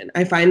often.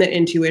 I find that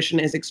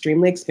intuition is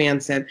extremely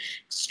expansive,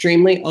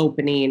 extremely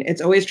opening. It's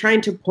always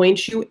trying to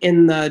point you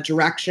in the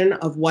direction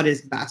of what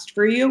is best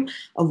for you,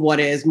 of what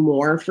is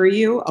more for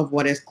you, of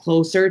what is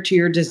closer to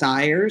your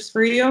desires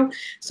for you.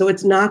 So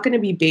it's not going to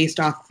be based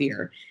off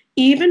fear.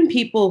 Even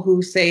people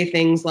who say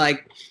things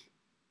like,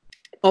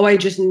 oh, I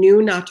just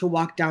knew not to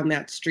walk down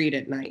that street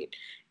at night.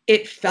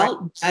 It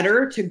felt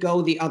better to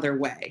go the other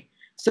way.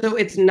 So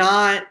it's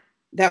not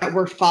that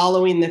we're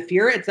following the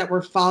fear, it's that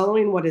we're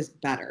following what is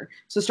better.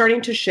 So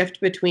starting to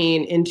shift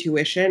between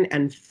intuition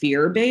and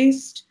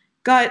fear-based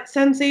gut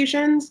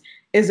sensations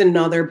is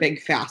another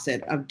big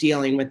facet of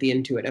dealing with the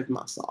intuitive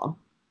muscle.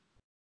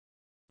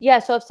 Yeah,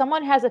 so if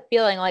someone has a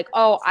feeling like,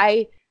 oh,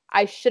 I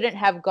shouldn't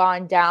have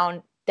gone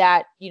down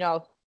that,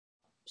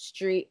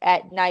 street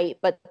at night,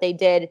 but they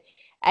did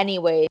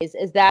anyways,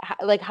 is that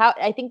like how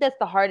I think that's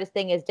the hardest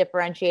thing is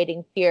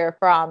differentiating fear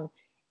from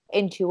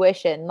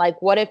intuition.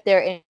 Like what if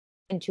their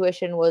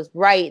intuition was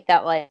right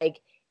that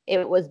like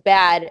it was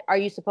bad? Are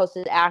you supposed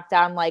to act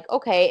on like,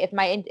 okay, if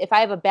I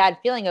have a bad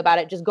feeling about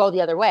it, just go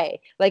the other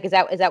way? Like is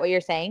that what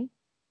you're saying?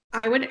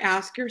 I would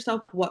ask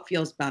yourself what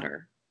feels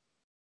better.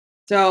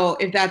 So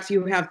if that's,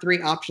 you have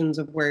three options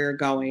of where you're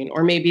going,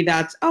 or maybe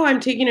that's, oh,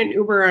 I'm taking an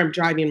Uber, or I'm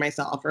driving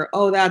myself, or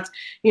oh, that's,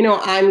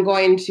 I'm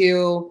going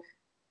to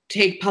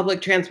take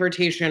public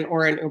transportation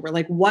or an Uber.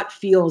 Like what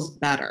feels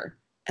better?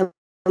 And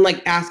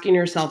like asking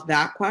yourself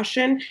that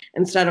question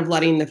instead of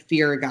letting the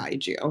fear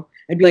guide you.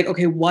 I'd be like,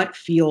 okay, what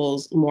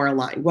feels more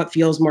aligned? What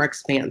feels more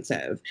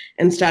expansive?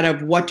 Instead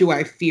of what do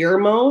I fear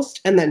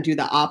most? And then do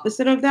the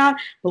opposite of that,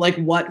 but like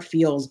what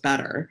feels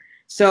better?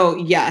 So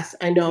yes,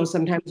 I know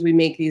sometimes we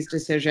make these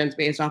decisions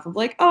based off of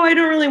like, oh, I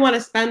don't really want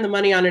to spend the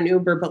money on an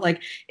Uber, but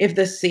like if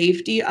the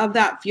safety of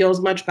that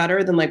feels much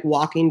better than like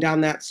walking down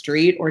that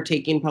street or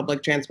taking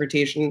public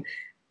transportation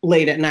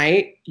late at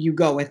night, you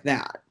go with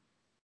that.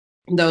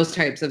 Those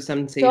types of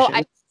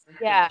sensations.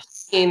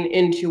 In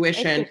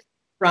intuition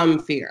from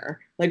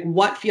fear. Like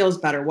what feels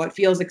better? What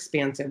feels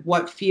expansive?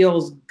 What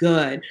feels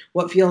good?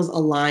 What feels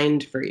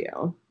aligned for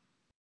you?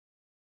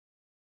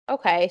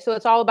 Okay, so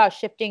it's all about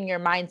shifting your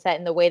mindset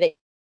in the way that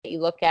you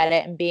look at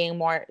it and being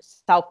more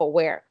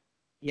self-aware.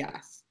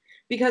 Yes.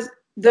 Because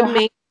the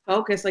main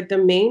focus, like the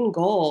main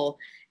goal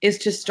is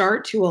to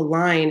start to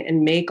align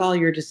and make all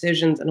your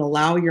decisions and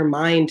allow your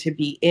mind to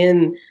be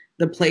in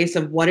the place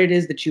of what it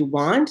is that you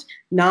want,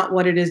 not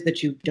what it is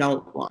that you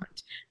don't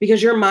want.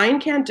 Because your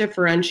mind can't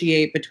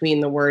differentiate between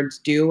the words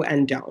do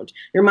and don't.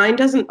 Your mind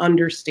doesn't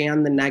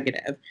understand the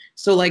negative.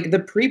 So like the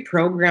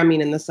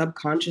pre-programming in the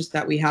subconscious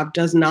that we have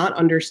does not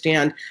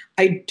understand,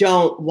 I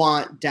don't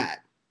want debt.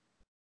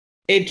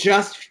 It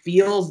just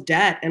feels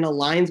debt and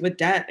aligns with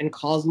debt and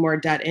calls more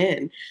debt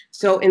in.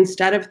 So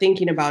instead of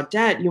thinking about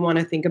debt, you want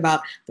to think about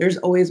there's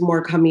always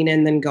more coming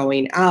in than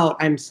going out.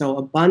 I'm so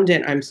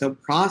abundant. I'm so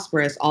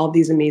prosperous. All of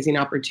these amazing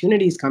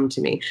opportunities come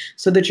to me,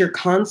 so that you're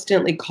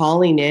constantly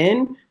calling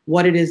in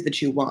what it is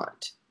that you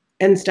want.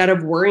 Instead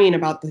of worrying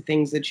about the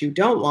things that you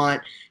don't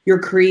want, you're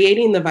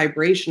creating the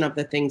vibration of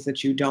the things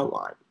that you don't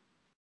want.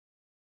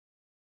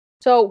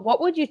 So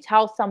what would you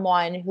tell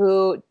someone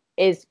who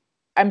is,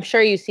 I'm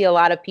sure you see a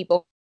lot of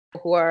people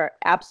who are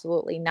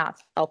absolutely not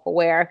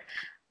self-aware.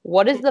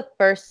 What is the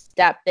first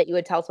step that you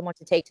would tell someone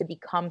to take to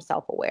become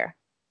self-aware?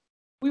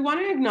 We want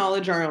to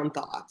acknowledge our own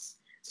thoughts.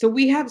 So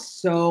we have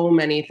so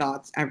many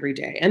thoughts every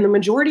day, and the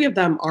majority of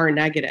them are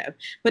negative.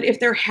 But if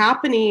they're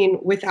happening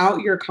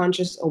without your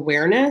conscious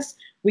awareness,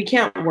 we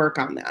can't work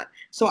on that.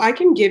 So I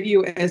can give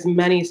you as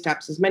many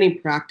steps, as many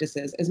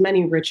practices, as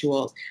many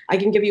rituals. I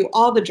can give you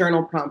all the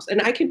journal prompts,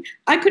 and I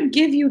could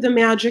give you the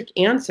magic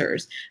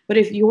answers. But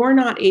if you're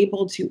not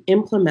able to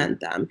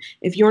implement them,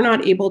 if you're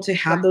not able to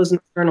have those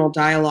internal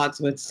dialogues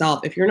with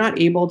self, if you're not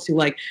able to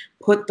like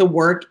put the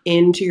work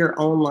into your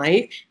own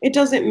life, it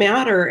doesn't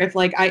matter if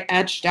like I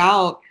etched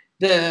out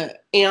the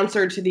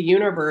answer to the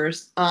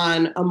universe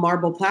on a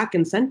marble plaque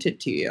and sent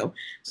it to you.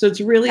 So it's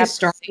really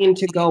starting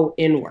to go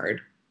inward.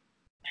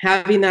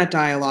 Having that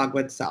dialogue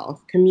with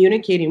self,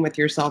 communicating with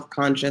yourself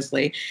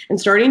consciously, and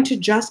starting to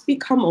just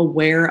become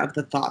aware of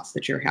the thoughts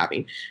that you're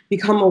having,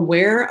 become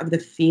aware of the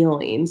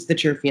feelings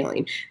that you're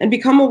feeling, and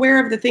become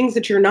aware of the things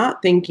that you're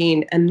not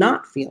thinking and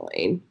not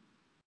feeling.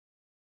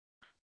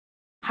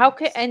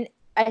 And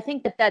I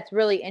think that that's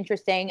really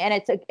interesting.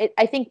 And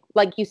I think,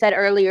 like you said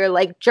earlier,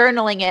 like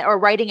journaling it or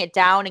writing it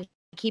down and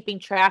keeping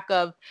track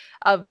of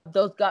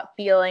those gut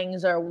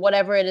feelings or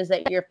whatever it is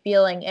that you're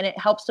feeling, and it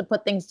helps to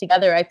put things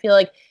together. I feel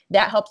like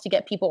that helps to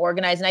get people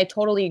organized, and I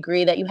totally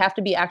agree that you have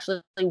to be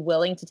actually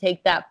willing to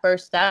take that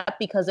first step,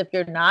 because if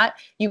you're not,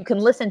 you can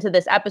listen to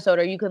this episode,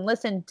 or you can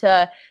listen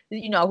to,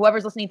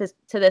 whoever's listening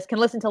to this can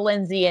listen to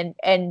Lindsay,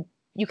 and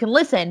you can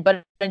listen,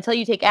 but until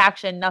you take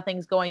action,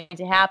 nothing's going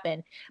to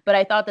happen. But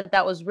I thought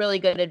that was really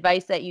good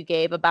advice that you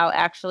gave about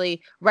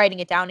actually writing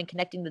it down and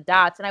connecting the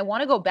dots. And I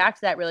want to go back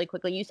to that really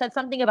quickly. You said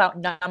something about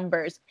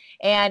numbers.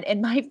 And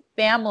in my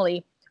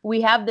family,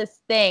 we have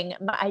this thing.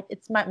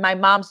 My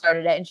mom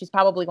started it, and she's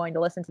probably going to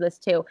listen to this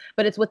too.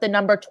 But it's with the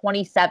number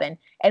 27.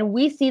 And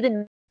we see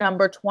the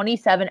number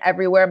 27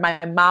 everywhere. My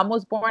mom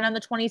was born on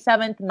the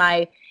 27th.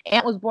 My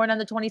aunt was born on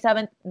the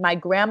 27th. My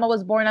grandma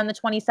was born on the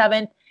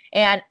 27th.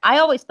 And I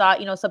always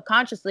thought,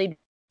 subconsciously,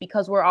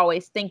 because we're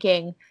always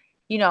thinking,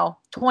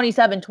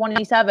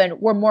 27,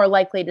 we're more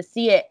likely to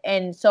see it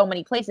in so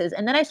many places.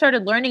 And then I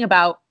started learning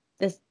about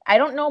this. I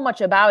don't know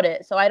much about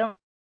it, so I don't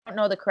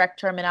know the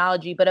correct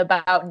terminology, but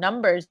about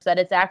numbers, that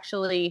it's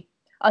actually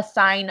a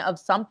sign of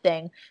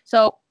something.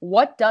 So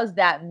what does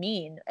that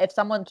mean if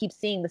someone keeps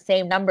seeing the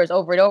same numbers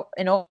over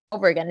and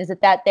over again? Is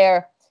it that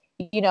they're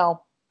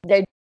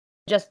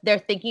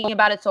thinking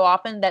about it so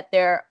often that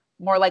they're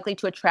more likely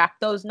to attract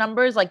those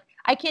numbers? Like,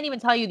 I can't even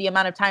tell you the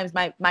amount of times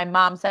my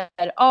mom said,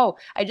 oh,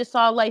 I just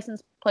saw a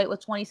license plate with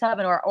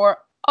 27, or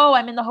oh,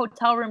 I'm in the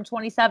hotel room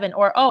 27,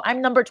 or oh,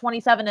 I'm number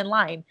 27 in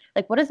line.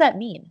 Like, what does that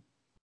mean?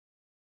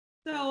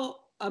 So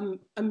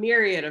a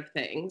myriad of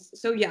things.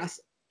 So yes,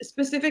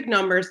 specific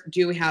numbers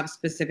do have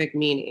specific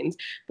meanings,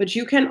 but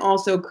you can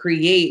also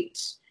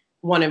create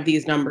one of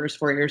these numbers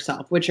for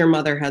yourself, which your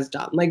mother has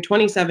done. Like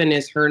 27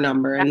 is her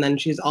number, and then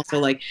she's also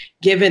like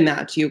given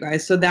that to you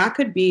guys. So that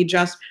could be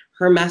just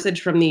her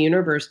message from the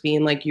universe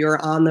being like,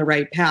 you're on the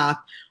right path.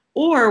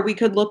 Or we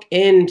could look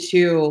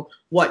into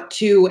what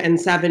 2 and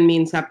 7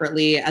 mean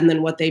separately, and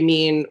then what they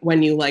mean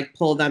when you like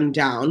pull them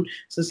down.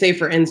 So say,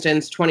 for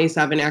instance,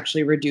 27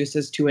 actually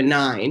reduces to a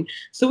 9.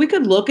 So we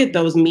could look at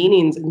those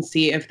meanings and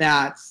see if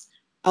that's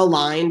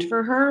aligned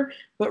for her.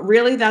 But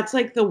really, that's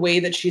like the way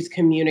that she's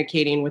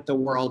communicating with the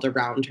world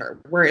around her,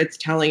 where it's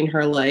telling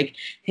her like,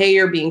 hey,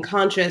 you're being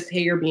conscious,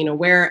 hey, you're being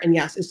aware. And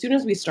yes, as soon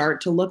as we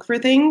start to look for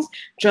things,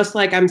 just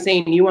like I'm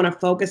saying, you want to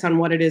focus on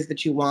what it is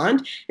that you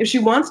want. If she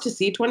wants to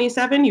see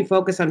 27, you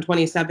focus on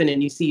 27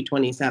 and you see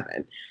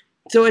 27.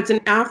 So it's an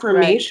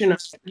affirmation of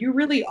you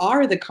really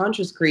are the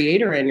conscious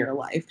creator in your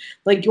life.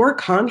 Like, you're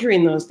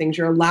conjuring those things,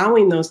 you're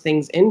allowing those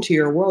things into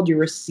your world, you're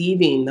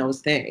receiving those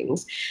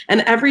things.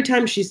 And every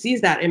time she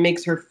sees that, it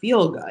makes her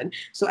feel good.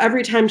 So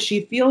every time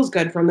she feels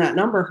good from that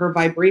number, her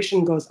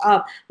vibration goes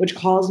up, which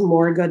calls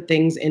more good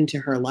things into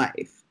her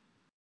life.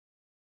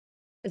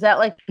 Is that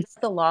like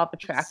the law of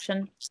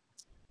attraction?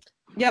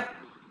 Yep.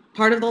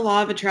 Part of the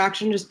law of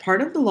attraction, just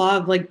part of the law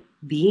of like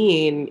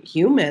being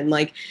human.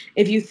 Like,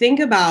 if you think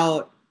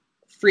about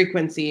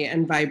frequency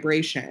and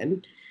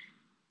vibration,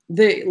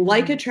 the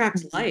like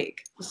attracts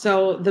like.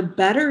 So the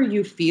better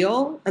you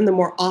feel and the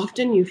more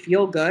often you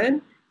feel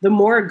good, the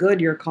more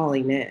good you're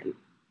calling in.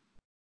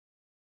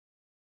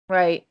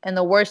 Right. And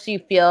the worse you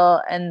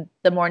feel and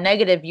the more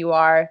negative you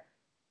are,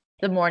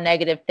 the more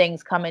negative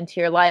things come into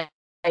your life.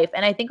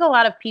 And I think a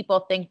lot of people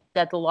think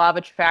that the law of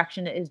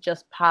attraction is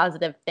just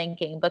positive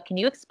thinking. But can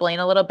you explain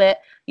a little bit,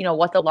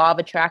 what the law of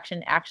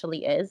attraction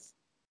actually is?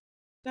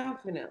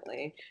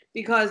 Definitely.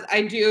 Because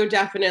I do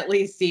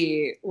definitely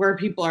see where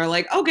people are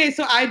like, okay,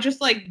 so I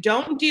just like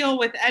don't deal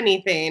with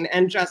anything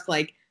and just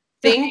like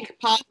think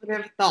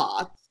positive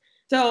thoughts.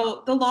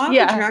 So the law of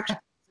Yeah. attraction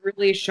is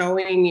really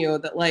showing you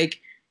that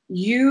like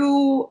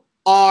you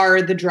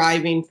are the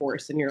driving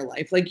force in your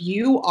life. Like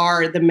you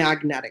are the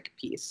magnetic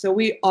piece. So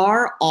we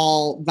are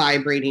all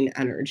vibrating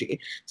energy.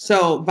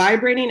 So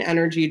vibrating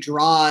energy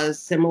draws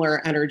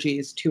similar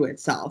energies to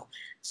itself.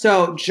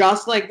 So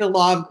just like the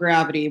law of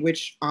gravity,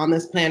 which on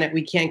this planet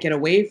we can't get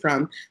away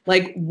from,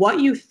 like what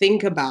you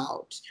think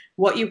about,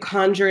 what you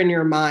conjure in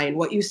your mind,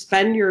 what you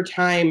spend your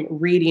time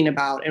reading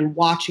about and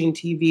watching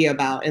TV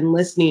about and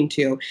listening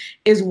to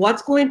is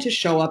what's going to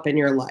show up in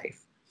your life.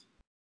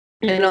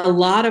 And a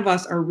lot of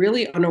us are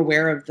really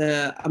unaware of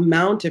the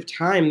amount of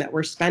time that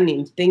we're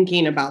spending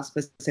thinking about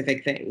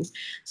specific things.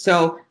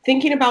 So,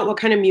 thinking about what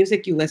kind of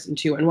music you listen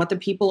to and what the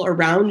people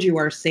around you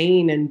are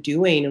saying and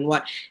doing, and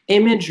what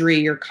imagery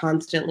you're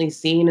constantly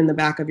seeing in the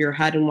back of your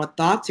head and what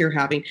thoughts you're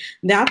having,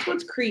 that's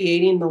what's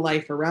creating the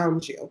life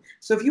around you.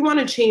 So, if you want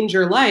to change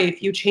your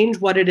life, you change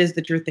what it is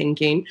that you're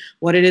thinking,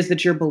 what it is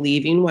that you're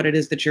believing, what it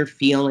is that you're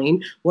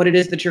feeling, what it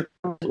is that you're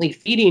constantly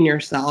feeding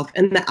yourself,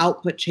 and the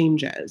output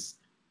changes.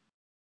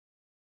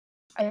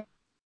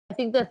 I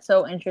think that's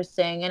so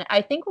interesting. And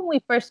I think when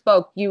we first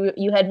spoke,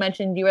 you had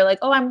mentioned you were like,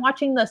 "Oh, I'm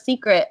watching The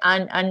Secret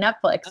on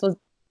Netflix."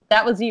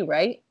 Was you,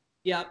 right?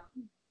 Yep.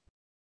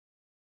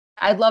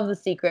 I love The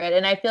Secret,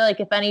 and I feel like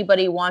if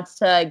anybody wants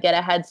to get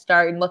a head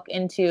start and look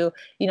into,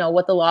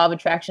 what the law of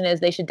attraction is,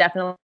 they should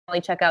definitely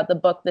check out the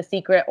book The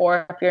Secret,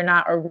 or if you're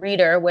not a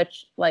reader,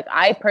 which like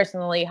I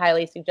personally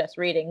highly suggest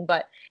reading,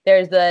 but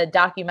there's the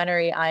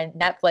documentary on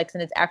Netflix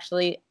and it's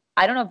actually,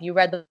 I don't know if you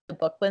read the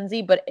book,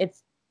 Lindsay, but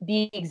it's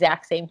the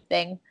exact same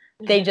thing.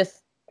 They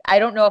just, I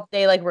don't know if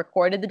they like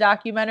recorded the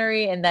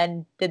documentary and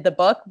then did the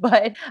book,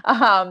 but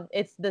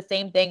it's the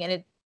same thing,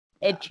 and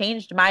it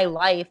changed my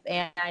life.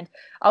 And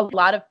a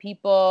lot of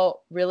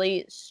people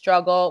really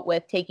struggle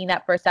with taking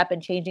that first step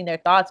and changing their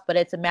thoughts, but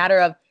it's a matter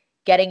of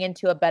getting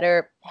into a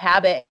better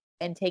habit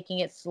and taking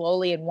it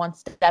slowly and one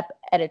step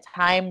at a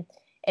time,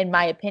 in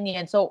my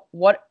opinion. So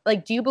what,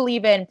 like, do you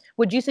believe in,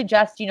 would you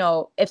suggest,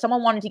 if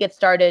someone wanted to get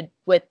started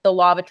with the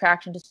law of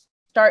attraction, to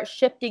start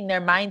shifting their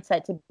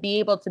mindset to be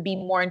able to be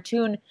more in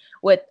tune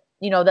with,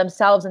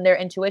 themselves and their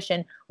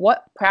intuition,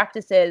 what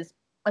practices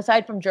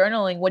aside from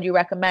journaling would you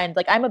recommend?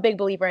 Like, I'm a big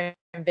believer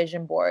in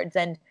vision boards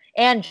and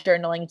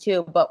journaling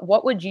too, but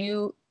what would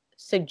you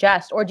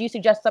suggest? Or do you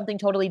suggest something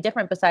totally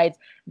different besides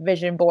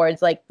vision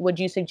boards? Like, would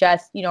you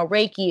suggest,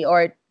 Reiki,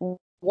 or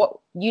what?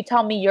 You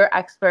tell me your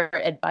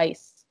expert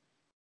advice.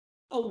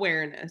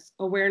 Awareness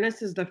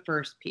is the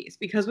first piece,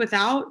 because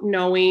without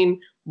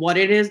knowing what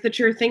it is that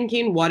you're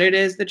thinking, what it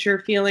is that you're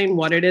feeling,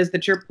 what it is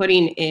that you're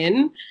putting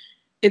in,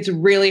 it's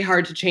really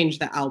hard to change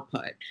the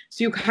output.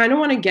 So you kind of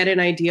want to get an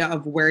idea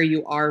of where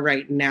you are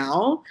right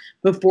now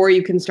before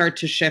you can start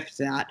to shift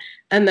that.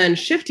 And then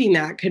shifting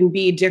that can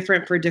be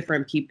different for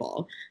different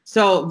people.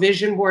 So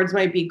vision boards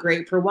might be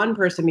great for one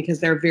person because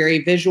they're very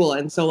visual.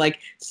 And so like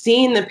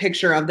seeing the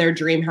picture of their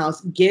dream house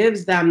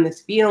gives them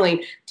this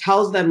feeling,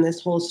 tells them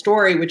this whole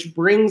story, which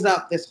brings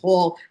up this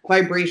whole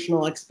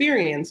vibrational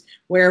experience.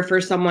 Where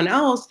for someone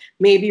else,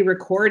 maybe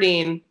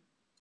recording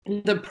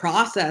the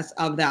process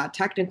of that,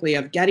 technically,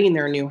 of getting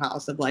their new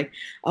house, of like,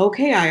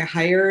 okay, I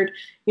hired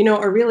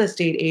a real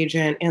estate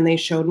agent and they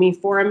showed me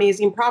 4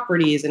 amazing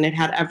properties and it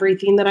had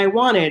everything that I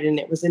wanted and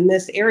it was in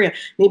this area.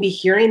 Maybe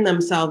hearing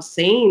themselves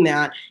saying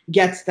that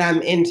gets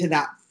them into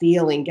that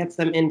feeling, gets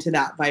them into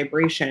that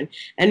vibration.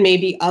 And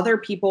maybe other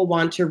people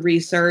want to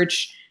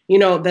research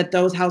that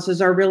those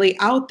houses are really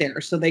out there.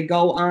 So they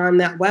go on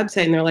that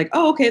website and they're like,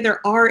 oh, okay,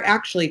 there are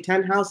actually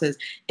 10 houses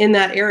in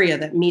that area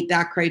that meet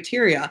that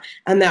criteria.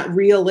 And that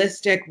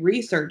realistic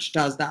research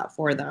does that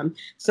for them.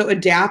 So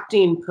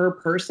adapting per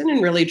person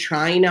and really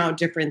trying out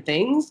different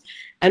things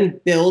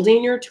and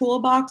building your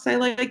toolbox, I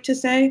like to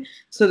say,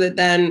 so that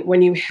then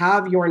when you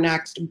have your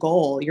next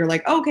goal, you're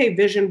like, okay,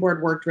 vision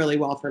board worked really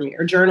well for me,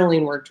 or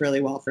journaling worked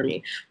really well for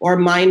me, or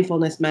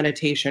mindfulness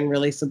meditation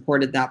really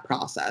supported that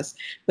process.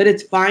 But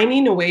it's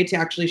finding a way to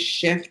actually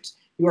shift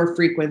your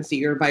frequency,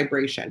 your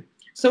vibration.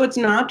 So it's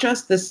not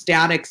just the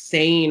static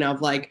saying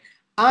of like,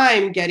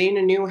 I'm getting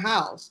a new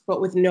house,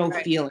 but with no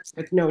feelings,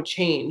 with no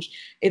change.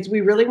 It's,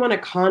 we really want to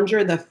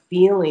conjure the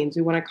feelings.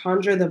 We want to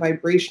conjure the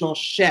vibrational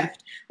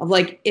shift of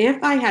like,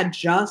 if I had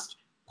just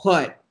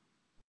put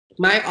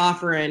my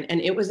offer in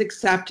and it was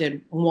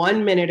accepted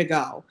 1 minute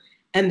ago,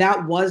 and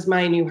that was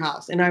my new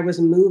house and I was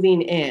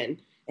moving in,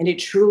 and it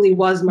truly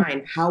was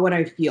mine, how would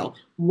I feel?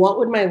 What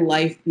would my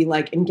life be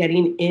like? And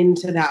getting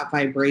into that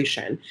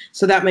vibration.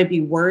 So that might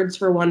be words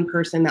for one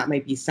person, that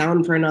might be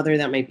sound for another,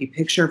 that might be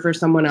picture for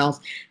someone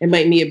else. It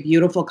might be a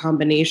beautiful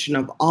combination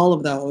of all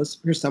of those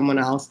for someone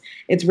else.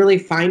 It's really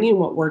finding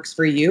what works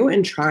for you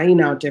and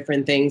trying out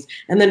different things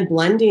and then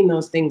blending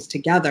those things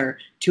together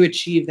to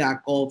achieve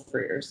that goal for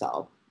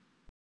yourself.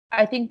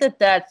 I think that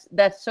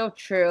that's so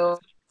true,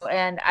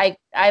 and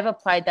I've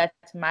applied that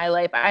to my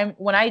life.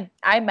 When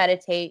I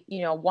meditate,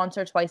 once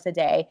or twice a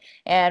day,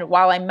 and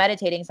while I'm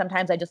meditating,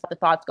 sometimes I just let the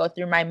thoughts go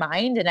through my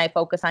mind and I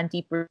focus on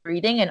deep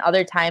breathing, and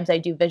other times I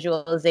do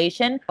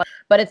visualization.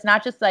 But it's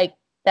not just like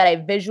that I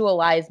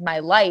visualize my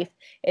life,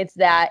 it's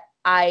that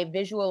I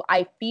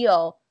visualize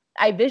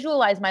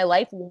my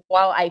life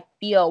while I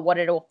feel what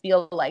it'll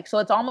feel like. So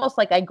it's almost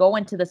like I go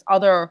into this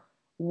other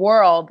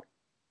world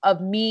of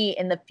me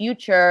in the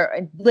future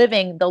and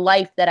living the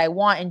life that I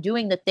want and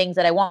doing the things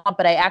that I want,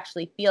 but I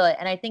actually feel it.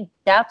 And I think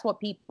that's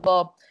what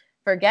people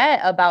forget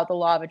about the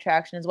law of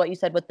attraction, is what you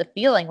said with the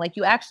feeling. Like,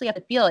 you actually have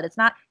to feel it. It's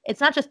not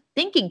just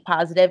thinking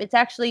positive. It's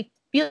actually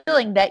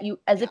feeling that you,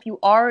 as if you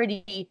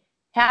already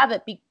have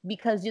it,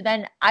 because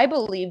then I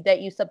believe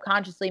that you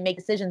subconsciously make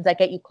decisions that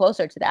get you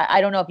closer to that. I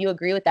don't know if you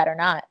agree with that or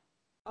not.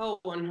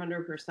 Oh,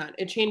 100%.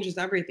 It changes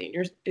everything.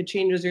 It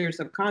changes your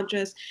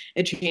subconscious.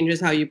 It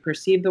changes how you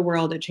perceive the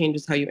world. It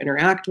changes how you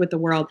interact with the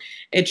world.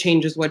 It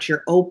changes what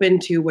you're open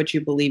to, what you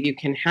believe you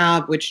can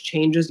have, which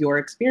changes your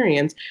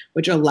experience,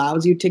 which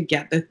allows you to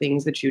get the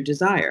things that you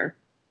desire.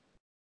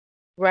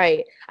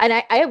 Right. And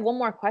I have one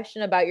more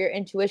question about your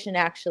intuition,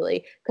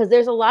 actually, because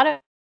there's a lot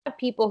of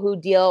people who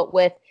deal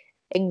with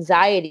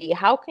anxiety.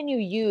 How can you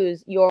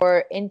use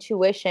your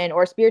intuition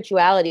or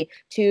spirituality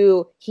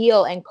to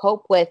heal and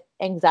cope with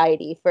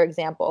anxiety, for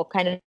example,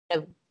 kind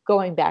of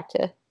going back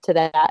to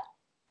that?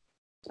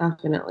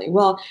 Definitely.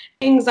 Well,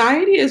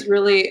 anxiety is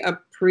really a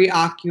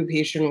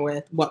preoccupation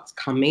with what's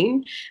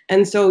coming.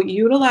 And so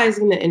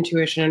utilizing the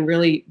intuition and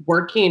really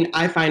working,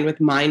 I find,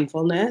 with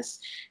mindfulness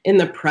in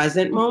the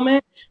present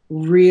moment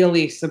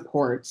really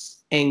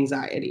supports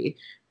anxiety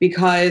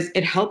because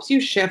it helps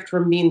you shift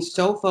from being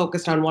so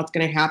focused on what's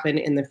going to happen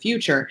in the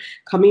future,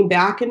 coming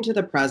back into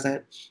the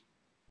present,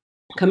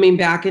 coming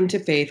back into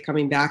faith,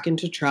 coming back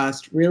into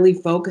trust, really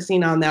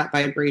focusing on that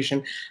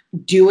vibration,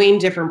 doing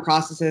different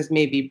processes,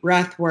 maybe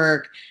breath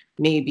work,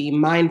 maybe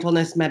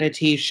mindfulness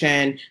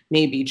meditation,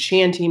 maybe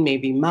chanting,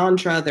 maybe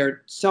mantra. There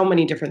are so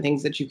many different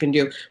things that you can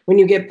do. When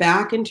you get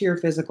back into your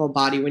physical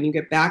body, when you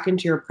get back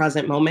into your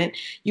present moment,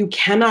 you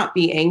cannot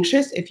be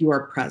anxious if you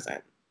are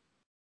present.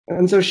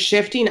 And so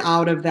shifting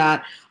out of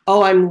that,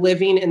 oh, I'm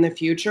living in the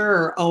future,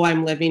 or oh,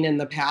 I'm living in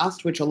the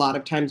past, which a lot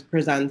of times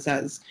presents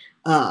as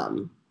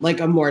like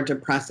a more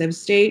depressive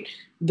state,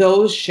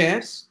 those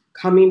shifts,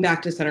 coming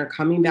back to center,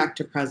 coming back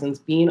to presence,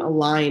 being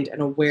aligned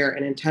and aware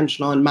and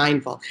intentional and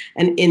mindful,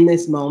 and in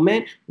this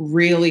moment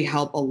really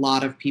help a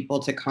lot of people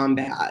to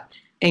combat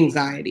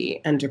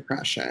anxiety and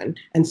depression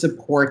and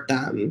support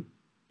them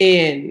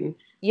in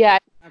Yeah.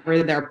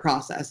 whatever their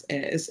process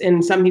is.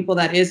 And some people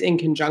that is in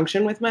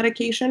conjunction with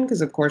medication,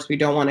 because of course we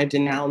don't want to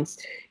denounce,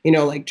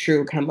 like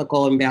true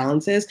chemical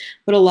imbalances.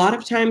 But a lot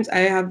of times I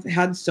have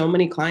had so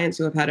many clients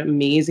who have had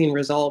amazing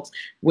results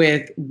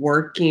with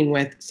working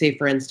with, say,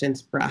 for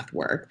instance, breath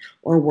work,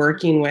 or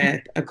working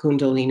with a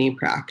Kundalini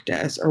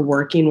practice, or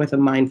working with a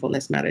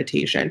mindfulness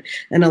meditation,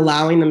 and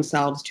allowing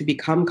themselves to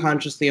become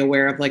consciously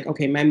aware of, like,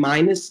 okay, my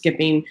mind is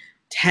skipping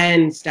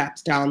 10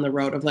 steps down the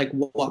road of like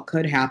what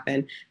could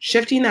happen,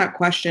 shifting that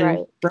question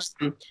Right.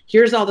 from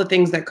here's all the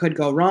things that could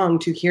go wrong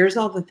to here's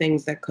all the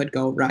things that could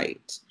go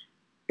right.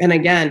 And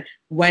again,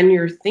 when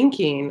you're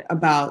thinking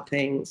about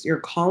things, you're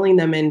calling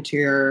them into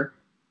your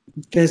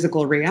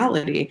physical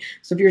reality.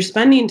 So if you're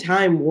spending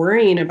time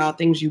worrying about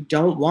things you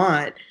don't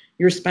want,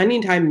 you're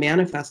spending time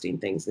manifesting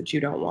things that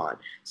you don't want.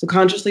 So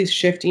consciously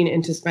shifting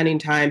into spending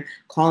time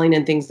calling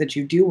in things that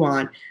you do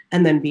want,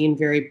 and then being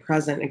very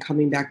present and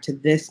coming back to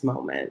this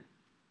moment.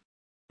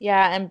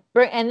 Yeah,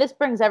 and this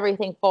brings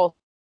everything full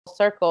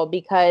circle,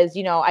 because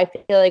I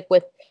feel like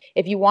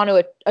if you want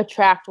to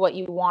attract what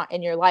you want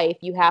in your life,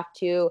 you have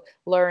to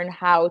learn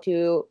how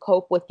to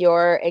cope with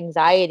your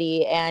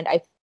anxiety. And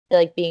I feel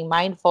like being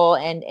mindful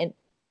and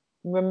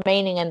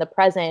remaining in the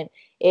present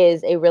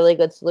is a really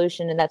good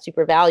solution, and that's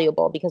super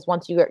valuable, because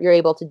once you're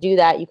able to do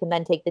that, you can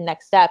then take the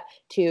next step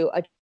to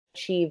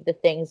achieve the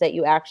things that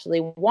you actually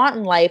want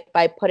in life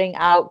by putting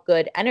out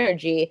good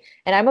energy.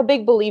 And I'm a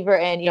big believer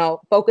in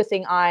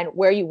focusing on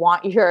where you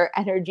want your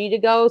energy to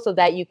go so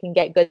that you can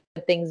get good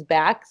things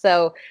back.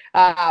 So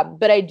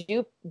but I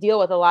do deal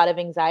with a lot of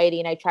anxiety,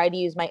 and I try to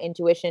use my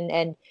intuition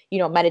and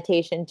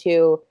meditation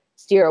to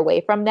steer away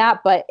from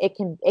that, but it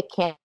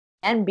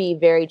can be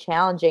very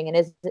challenging, and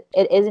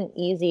it isn't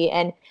easy.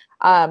 And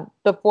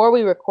before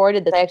we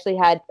recorded this, I actually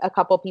had a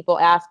couple people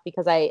ask,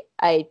 because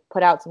I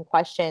put out some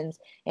questions,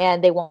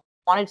 and they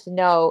wanted to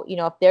know,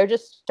 if they're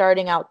just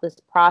starting out this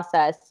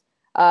process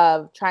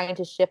of trying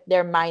to shift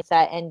their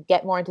mindset and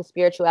get more into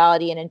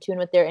spirituality and in tune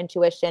with their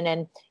intuition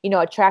and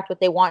attract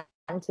what they want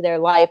into their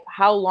life,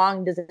 how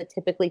long does it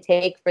typically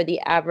take for the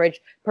average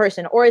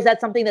person? Or is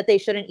that something that they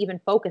shouldn't even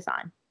focus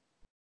on?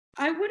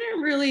 I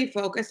wouldn't really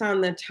focus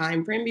on the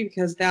time frame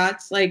because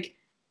that's like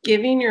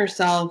giving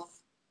yourself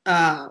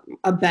a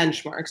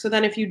benchmark. So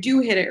then if you do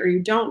hit it or you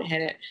don't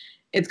hit it,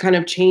 it's kind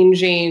of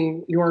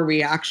changing your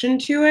reaction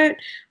to it.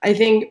 I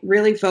think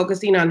really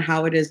focusing on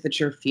how it is that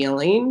you're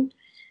feeling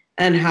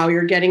and how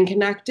you're getting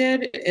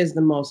connected is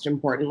the most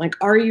important. Like,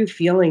 are you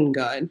feeling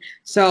good?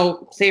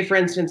 So say, for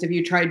instance, if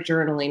you tried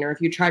journaling or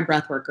if you try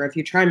breath work or if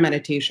you try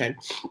meditation,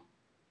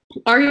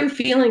 are you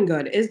feeling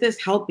good? Is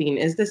this helping?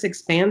 Is this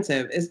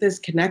expansive? Is this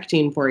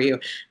connecting for you?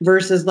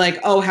 Versus like,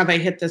 oh, have I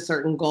hit this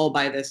certain goal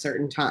by this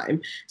certain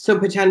time? So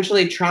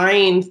potentially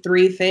trying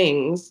 3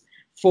 things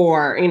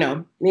for,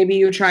 maybe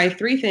you try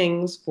 3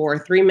 things for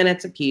 3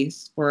 minutes a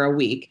piece for a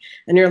week.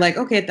 And you're like,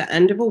 okay, at the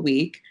end of a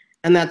week,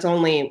 and that's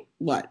only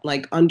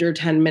like under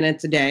 10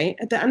 minutes a day.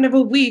 At the end of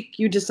a week,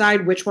 you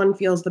decide which one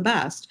feels the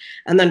best.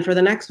 And then for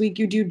the next week,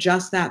 you do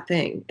just that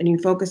thing and you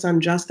focus on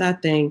just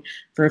that thing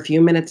for a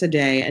few minutes a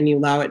day and you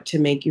allow it to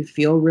make you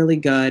feel really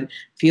good,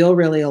 feel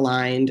really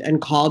aligned,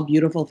 and call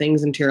beautiful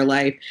things into your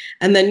life.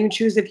 And then you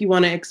choose if you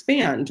want to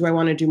expand. Do I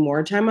want to do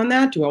more time on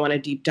that? Do I want to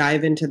deep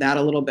dive into that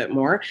a little bit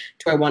more?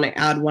 Do I want to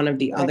add one of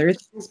the other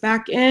things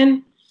back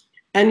in?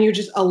 And you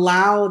just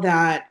allow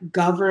that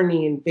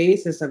governing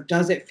basis of,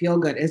 does it feel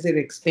good? Is it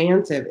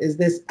expansive? Is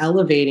this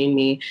elevating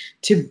me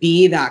to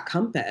be that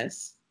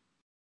compass?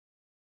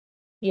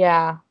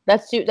 Yeah,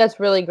 that's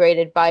really great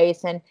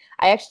advice. And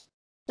I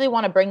actually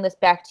want to bring this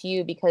back to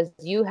you because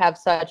you have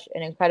such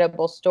an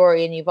incredible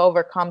story and you've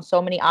overcome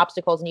so many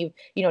obstacles and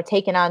you've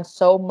taken on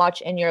so much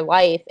in your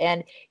life.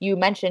 And you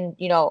mentioned,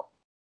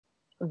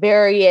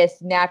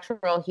 various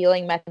natural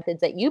healing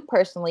methods that you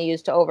personally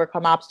use to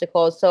overcome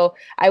obstacles. So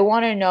I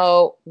want to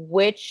know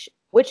which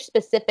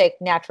specific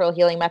natural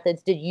healing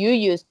methods did you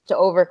use to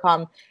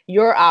overcome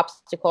your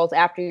obstacles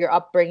after your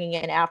upbringing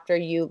and after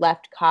you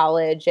left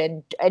college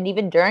and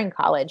even during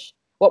college?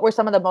 What were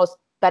some of the most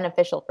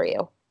beneficial for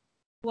you?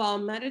 Well,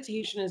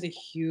 meditation is a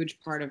huge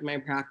part of my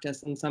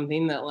practice and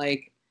something that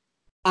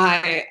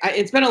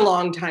it's been a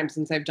long time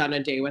since I've done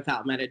a day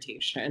without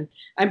meditation.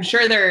 I'm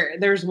sure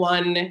there's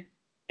one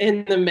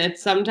in the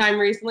midst sometime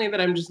recently that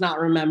I'm just not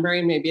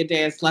remembering. Maybe a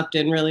day I slept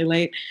in really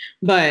late,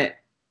 but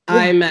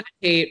I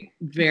meditate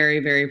very,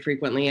 very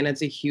frequently, and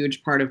it's a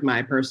huge part of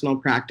my personal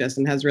practice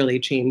and has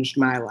really changed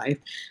my life.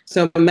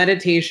 So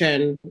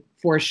meditation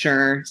for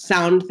sure.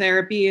 Sound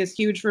therapy is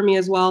huge for me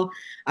as well.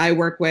 I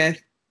work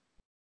with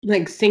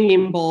like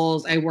singing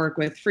bowls. I work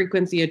with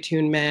frequency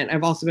attunement.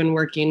 I've also been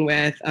working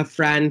with a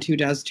friend who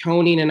does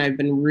toning, and I've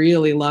been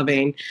really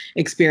loving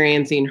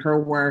experiencing her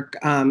work,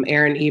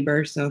 Erin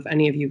Eber. So if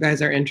any of you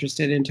guys are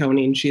interested in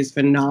toning, she's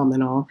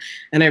phenomenal,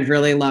 and I've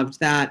really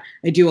loved that.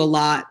 I do a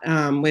lot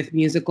with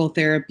musical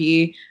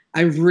therapy.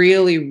 I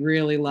really,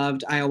 really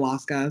loved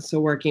ayahuasca.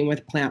 So working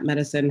with plant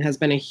medicine has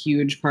been a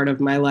huge part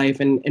of my life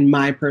and in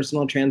my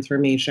personal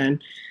transformation.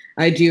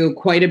 I do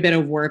quite a bit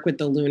of work with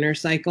the lunar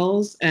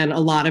cycles and a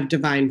lot of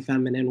divine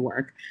feminine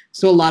work.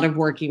 So a lot of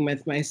working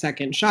with my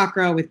second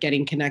chakra, with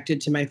getting connected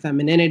to my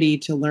femininity,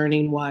 to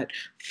learning what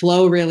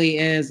flow really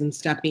is and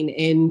stepping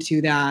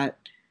into that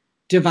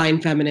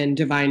divine feminine,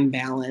 divine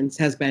balance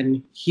has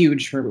been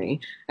huge for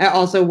me. I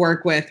also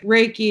work with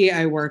Reiki.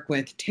 I work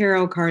with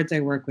tarot cards.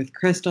 I work with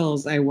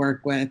crystals. I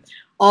work with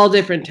all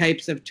different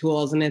types of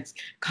tools. And it's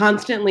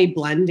constantly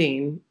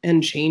blending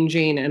and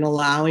changing and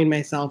allowing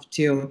myself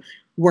to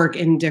work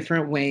in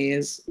different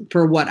ways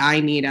for what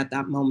I need at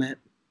that moment.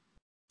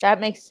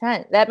 That makes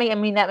sense. That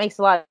makes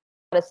a lot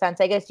of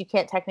sense. I guess you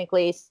can't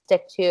technically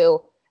stick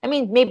to,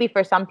 maybe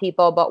for some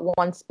people, but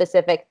one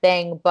specific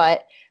thing.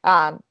 But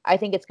I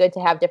think it's good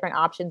to have different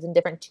options and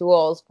different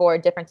tools for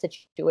different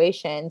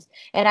situations.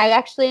 And I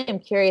actually am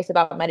curious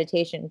about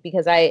meditation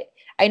because I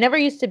never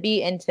used to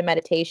be into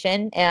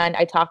meditation, and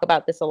I talk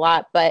about this a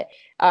lot. But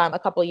a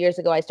couple of years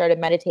ago, I started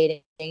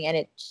meditating, and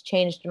it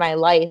changed my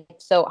life.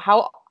 So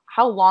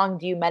how long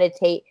do you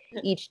meditate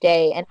each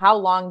day, and how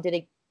long did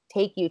it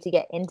take you to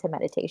get into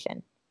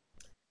meditation?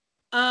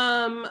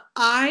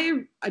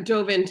 I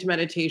dove into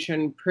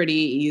meditation pretty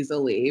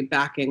easily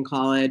back in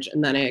college,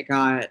 and then it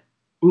got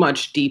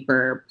much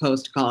deeper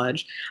post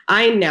college.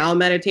 I now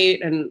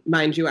meditate, and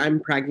mind you,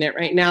 I'm pregnant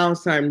right now,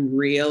 so I'm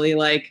really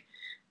like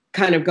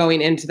kind of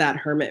going into that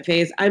hermit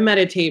phase. I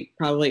meditate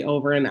probably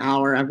over an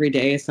hour every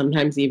day,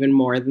 sometimes even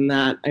more than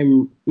that.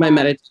 My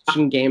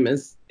meditation game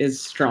is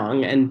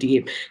strong and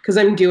deep because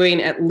I'm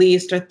doing at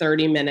least a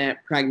 30-minute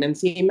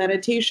pregnancy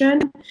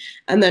meditation.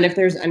 And then if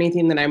there's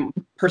anything that I'm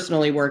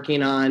personally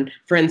working on,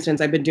 for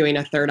instance, I've been doing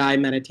a third eye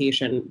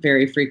meditation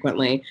very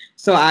frequently.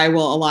 So I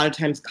will a lot of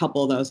times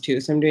couple those two.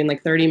 So I'm doing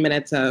like 30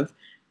 minutes of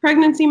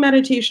pregnancy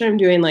meditation. I'm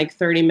doing like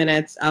 30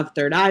 minutes of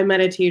third eye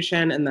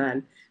meditation, and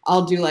then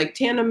I'll do like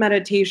tandem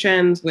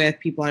meditations with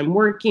people I'm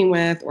working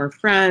with or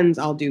friends.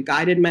 I'll do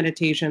guided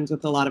meditations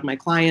with a lot of my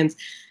clients.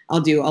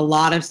 I'll do a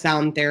lot of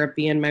sound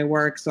therapy in my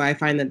work. So I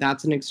find that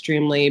that's an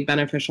extremely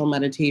beneficial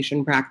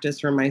meditation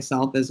practice for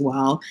myself as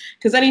well.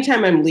 Because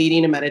anytime I'm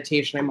leading a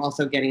meditation, I'm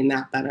also getting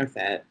that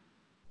benefit.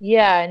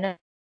 Yeah,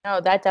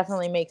 no, that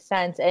definitely makes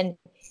sense. And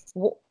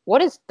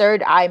what is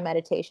third eye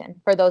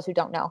meditation for those who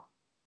don't know?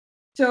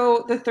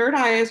 So the third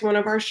eye is one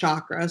of our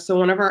chakras, so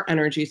one of our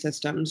energy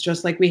systems.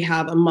 Just like we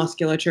have a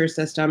musculature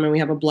system and we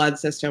have a blood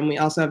system, we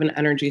also have an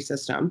energy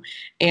system.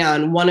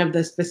 And one of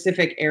the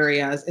specific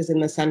areas is in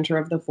the center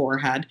of the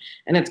forehead,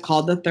 and it's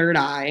called the third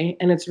eye,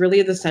 and it's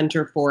really the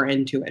center for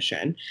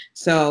intuition.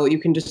 So you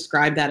can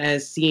describe that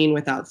as seeing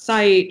without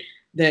sight,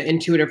 the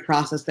intuitive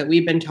process that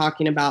we've been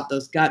talking about,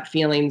 those gut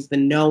feelings, the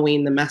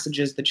knowing, the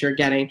messages that you're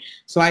getting.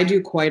 So I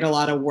do quite a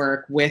lot of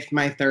work with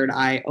my third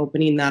eye,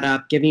 opening that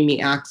up, giving me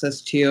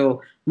access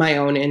to my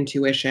own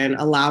intuition,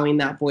 allowing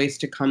that voice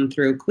to come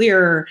through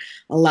clearer,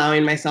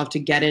 allowing myself to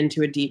get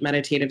into a deep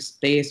meditative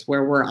space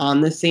where we're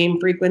on the same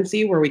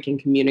frequency, where we can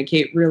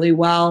communicate really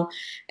well.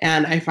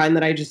 And I find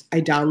that I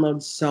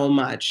download so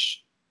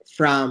much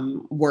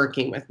from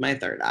working with my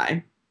third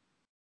eye.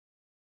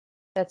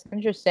 That's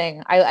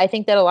interesting. I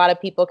think that a lot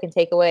of people can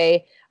take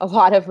away a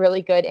lot of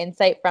really good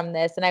insight from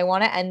this. And I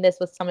want to end this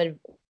with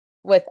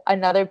with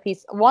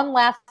one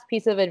last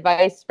piece of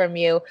advice from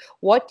you.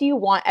 What do you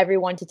want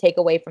everyone to take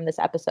away from this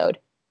episode?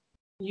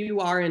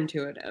 You are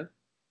intuitive.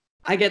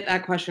 I get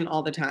that question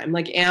all the time.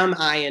 Like, am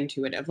I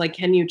intuitive? Like,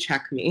 can you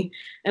check me?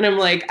 And I'm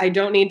like, I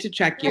don't need to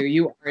check you.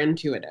 You are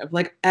intuitive.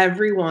 Like,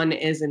 everyone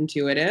is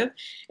intuitive.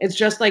 It's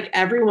just like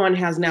everyone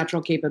has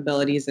natural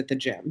capabilities at the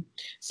gym.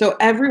 So,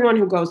 everyone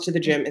who goes to the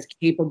gym is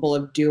capable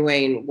of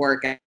doing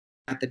work at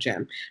the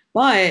gym.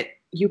 But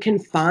you can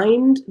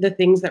find the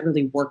things that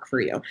really work for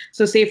you.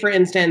 So, say, for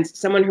instance,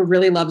 someone who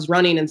really loves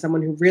running and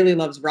someone who really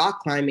loves rock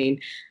climbing,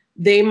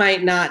 they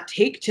might not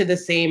take to the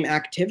same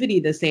activity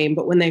the same,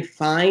 but when they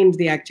find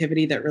the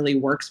activity that really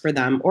works for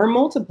them or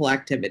multiple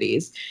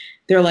activities,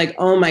 they're like,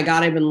 oh my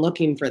God, I've been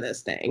looking for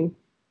this thing.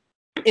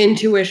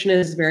 Intuition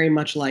is very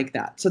much like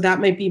that. So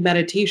that might be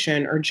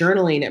meditation or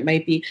journaling. It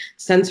might be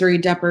sensory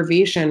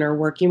deprivation or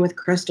working with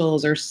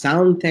crystals or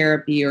sound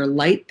therapy or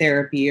light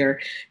therapy, or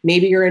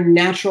maybe you're a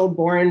natural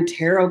born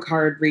tarot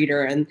card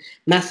reader and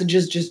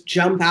messages just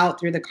jump out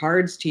through the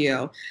cards to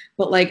you.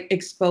 But like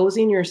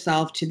exposing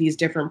yourself to these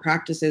different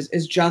practices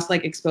is just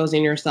like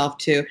exposing yourself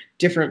to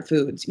different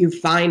foods. You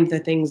find the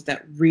things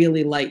that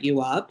really light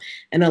you up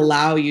and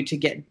allow you to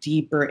get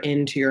deeper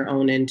into your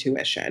own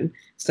intuition.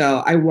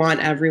 So I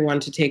want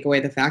everyone to take away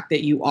the fact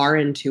that you are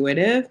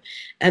intuitive,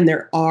 and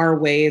there are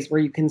ways where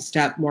you can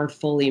step more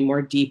fully,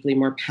 more deeply,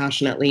 more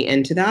passionately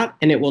into that,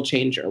 and it will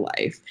change your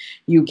life.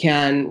 You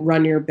can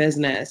run your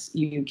business.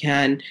 You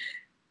can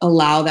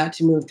allow that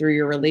to move through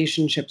your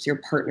relationships, your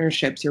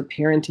partnerships, your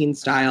parenting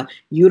style.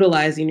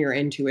 Utilizing your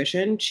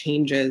intuition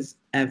changes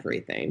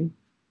everything.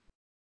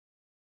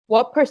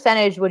 What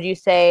percentage would you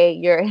say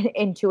your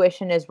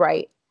intuition is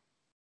right?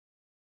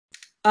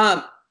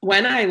 Um,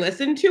 when I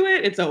listen to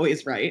it, it's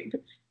always right.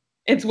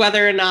 It's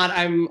whether or not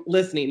I'm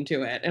listening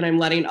to it and I'm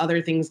letting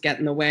other things get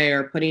in the way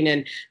or putting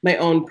in my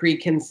own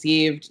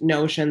preconceived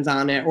notions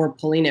on it or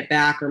pulling it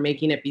back or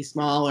making it be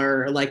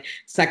smaller or like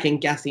second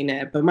guessing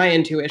it. But my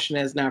intuition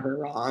is never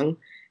wrong.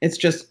 It's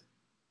just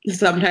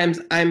sometimes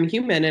I'm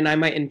human and I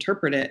might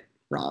interpret it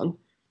wrong.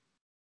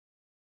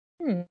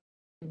 Hmm.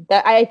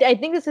 I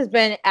think this has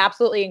been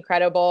absolutely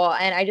incredible.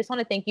 And I just want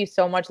to thank you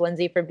so much,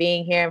 Lindsay, for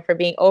being here and for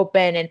being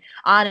open and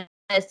honest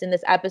in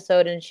this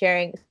episode and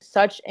sharing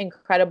such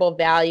incredible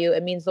value.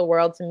 It means the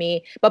world to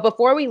me. But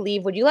before we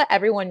leave, would you let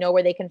everyone know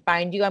where they can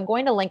find you? I'm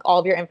going to link all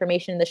of your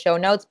information in the show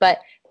notes, but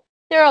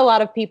there are a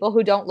lot of people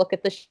who don't look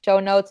at the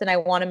show notes, and I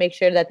want to make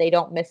sure that they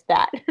don't miss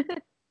that.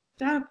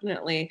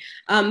 Definitely.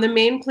 The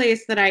main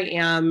place that I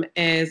am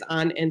is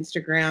on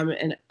Instagram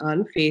and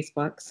on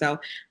Facebook. So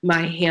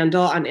my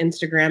handle on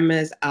Instagram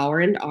is Our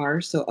and R,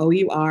 so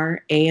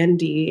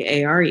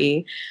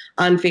OurAndAre.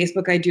 On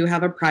Facebook, I do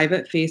have a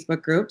private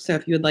Facebook group. So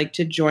if you would like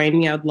to join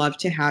me, I would love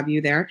to have you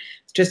there.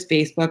 It's just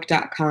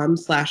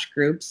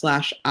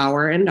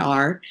facebook.com/group/Our and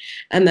R.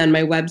 And then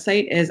my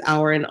website is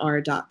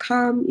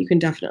OurandR.com. You can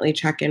definitely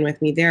check in with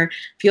me there.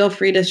 Feel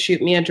free to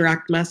shoot me a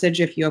direct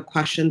message if you have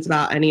questions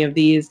about any of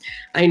these.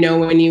 I know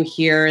when you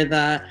hear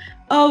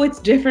oh, it's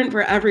different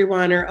for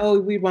everyone, or, oh,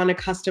 we want to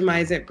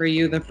customize it for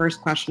you, the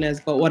first question is,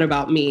 but what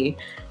about me?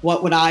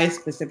 What would I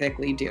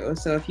specifically do?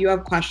 So if you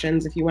have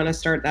questions, if you want to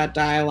start that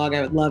dialogue,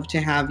 I would love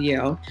to have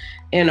you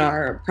in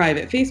our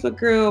private Facebook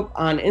group,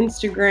 on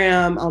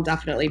Instagram. I'll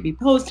definitely be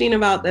posting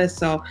about this.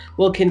 So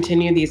we'll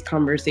continue these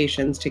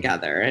conversations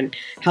together and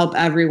help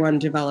everyone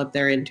develop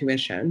their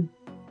intuition.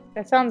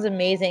 That sounds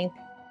amazing.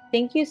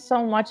 Thank you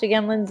so much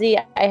again, Lindsay.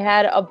 I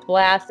had a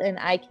blast and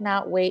I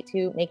cannot wait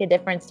to make a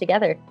difference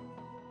together.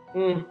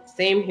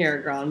 Same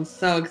here, girl. I'm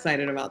so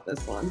excited about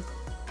this one.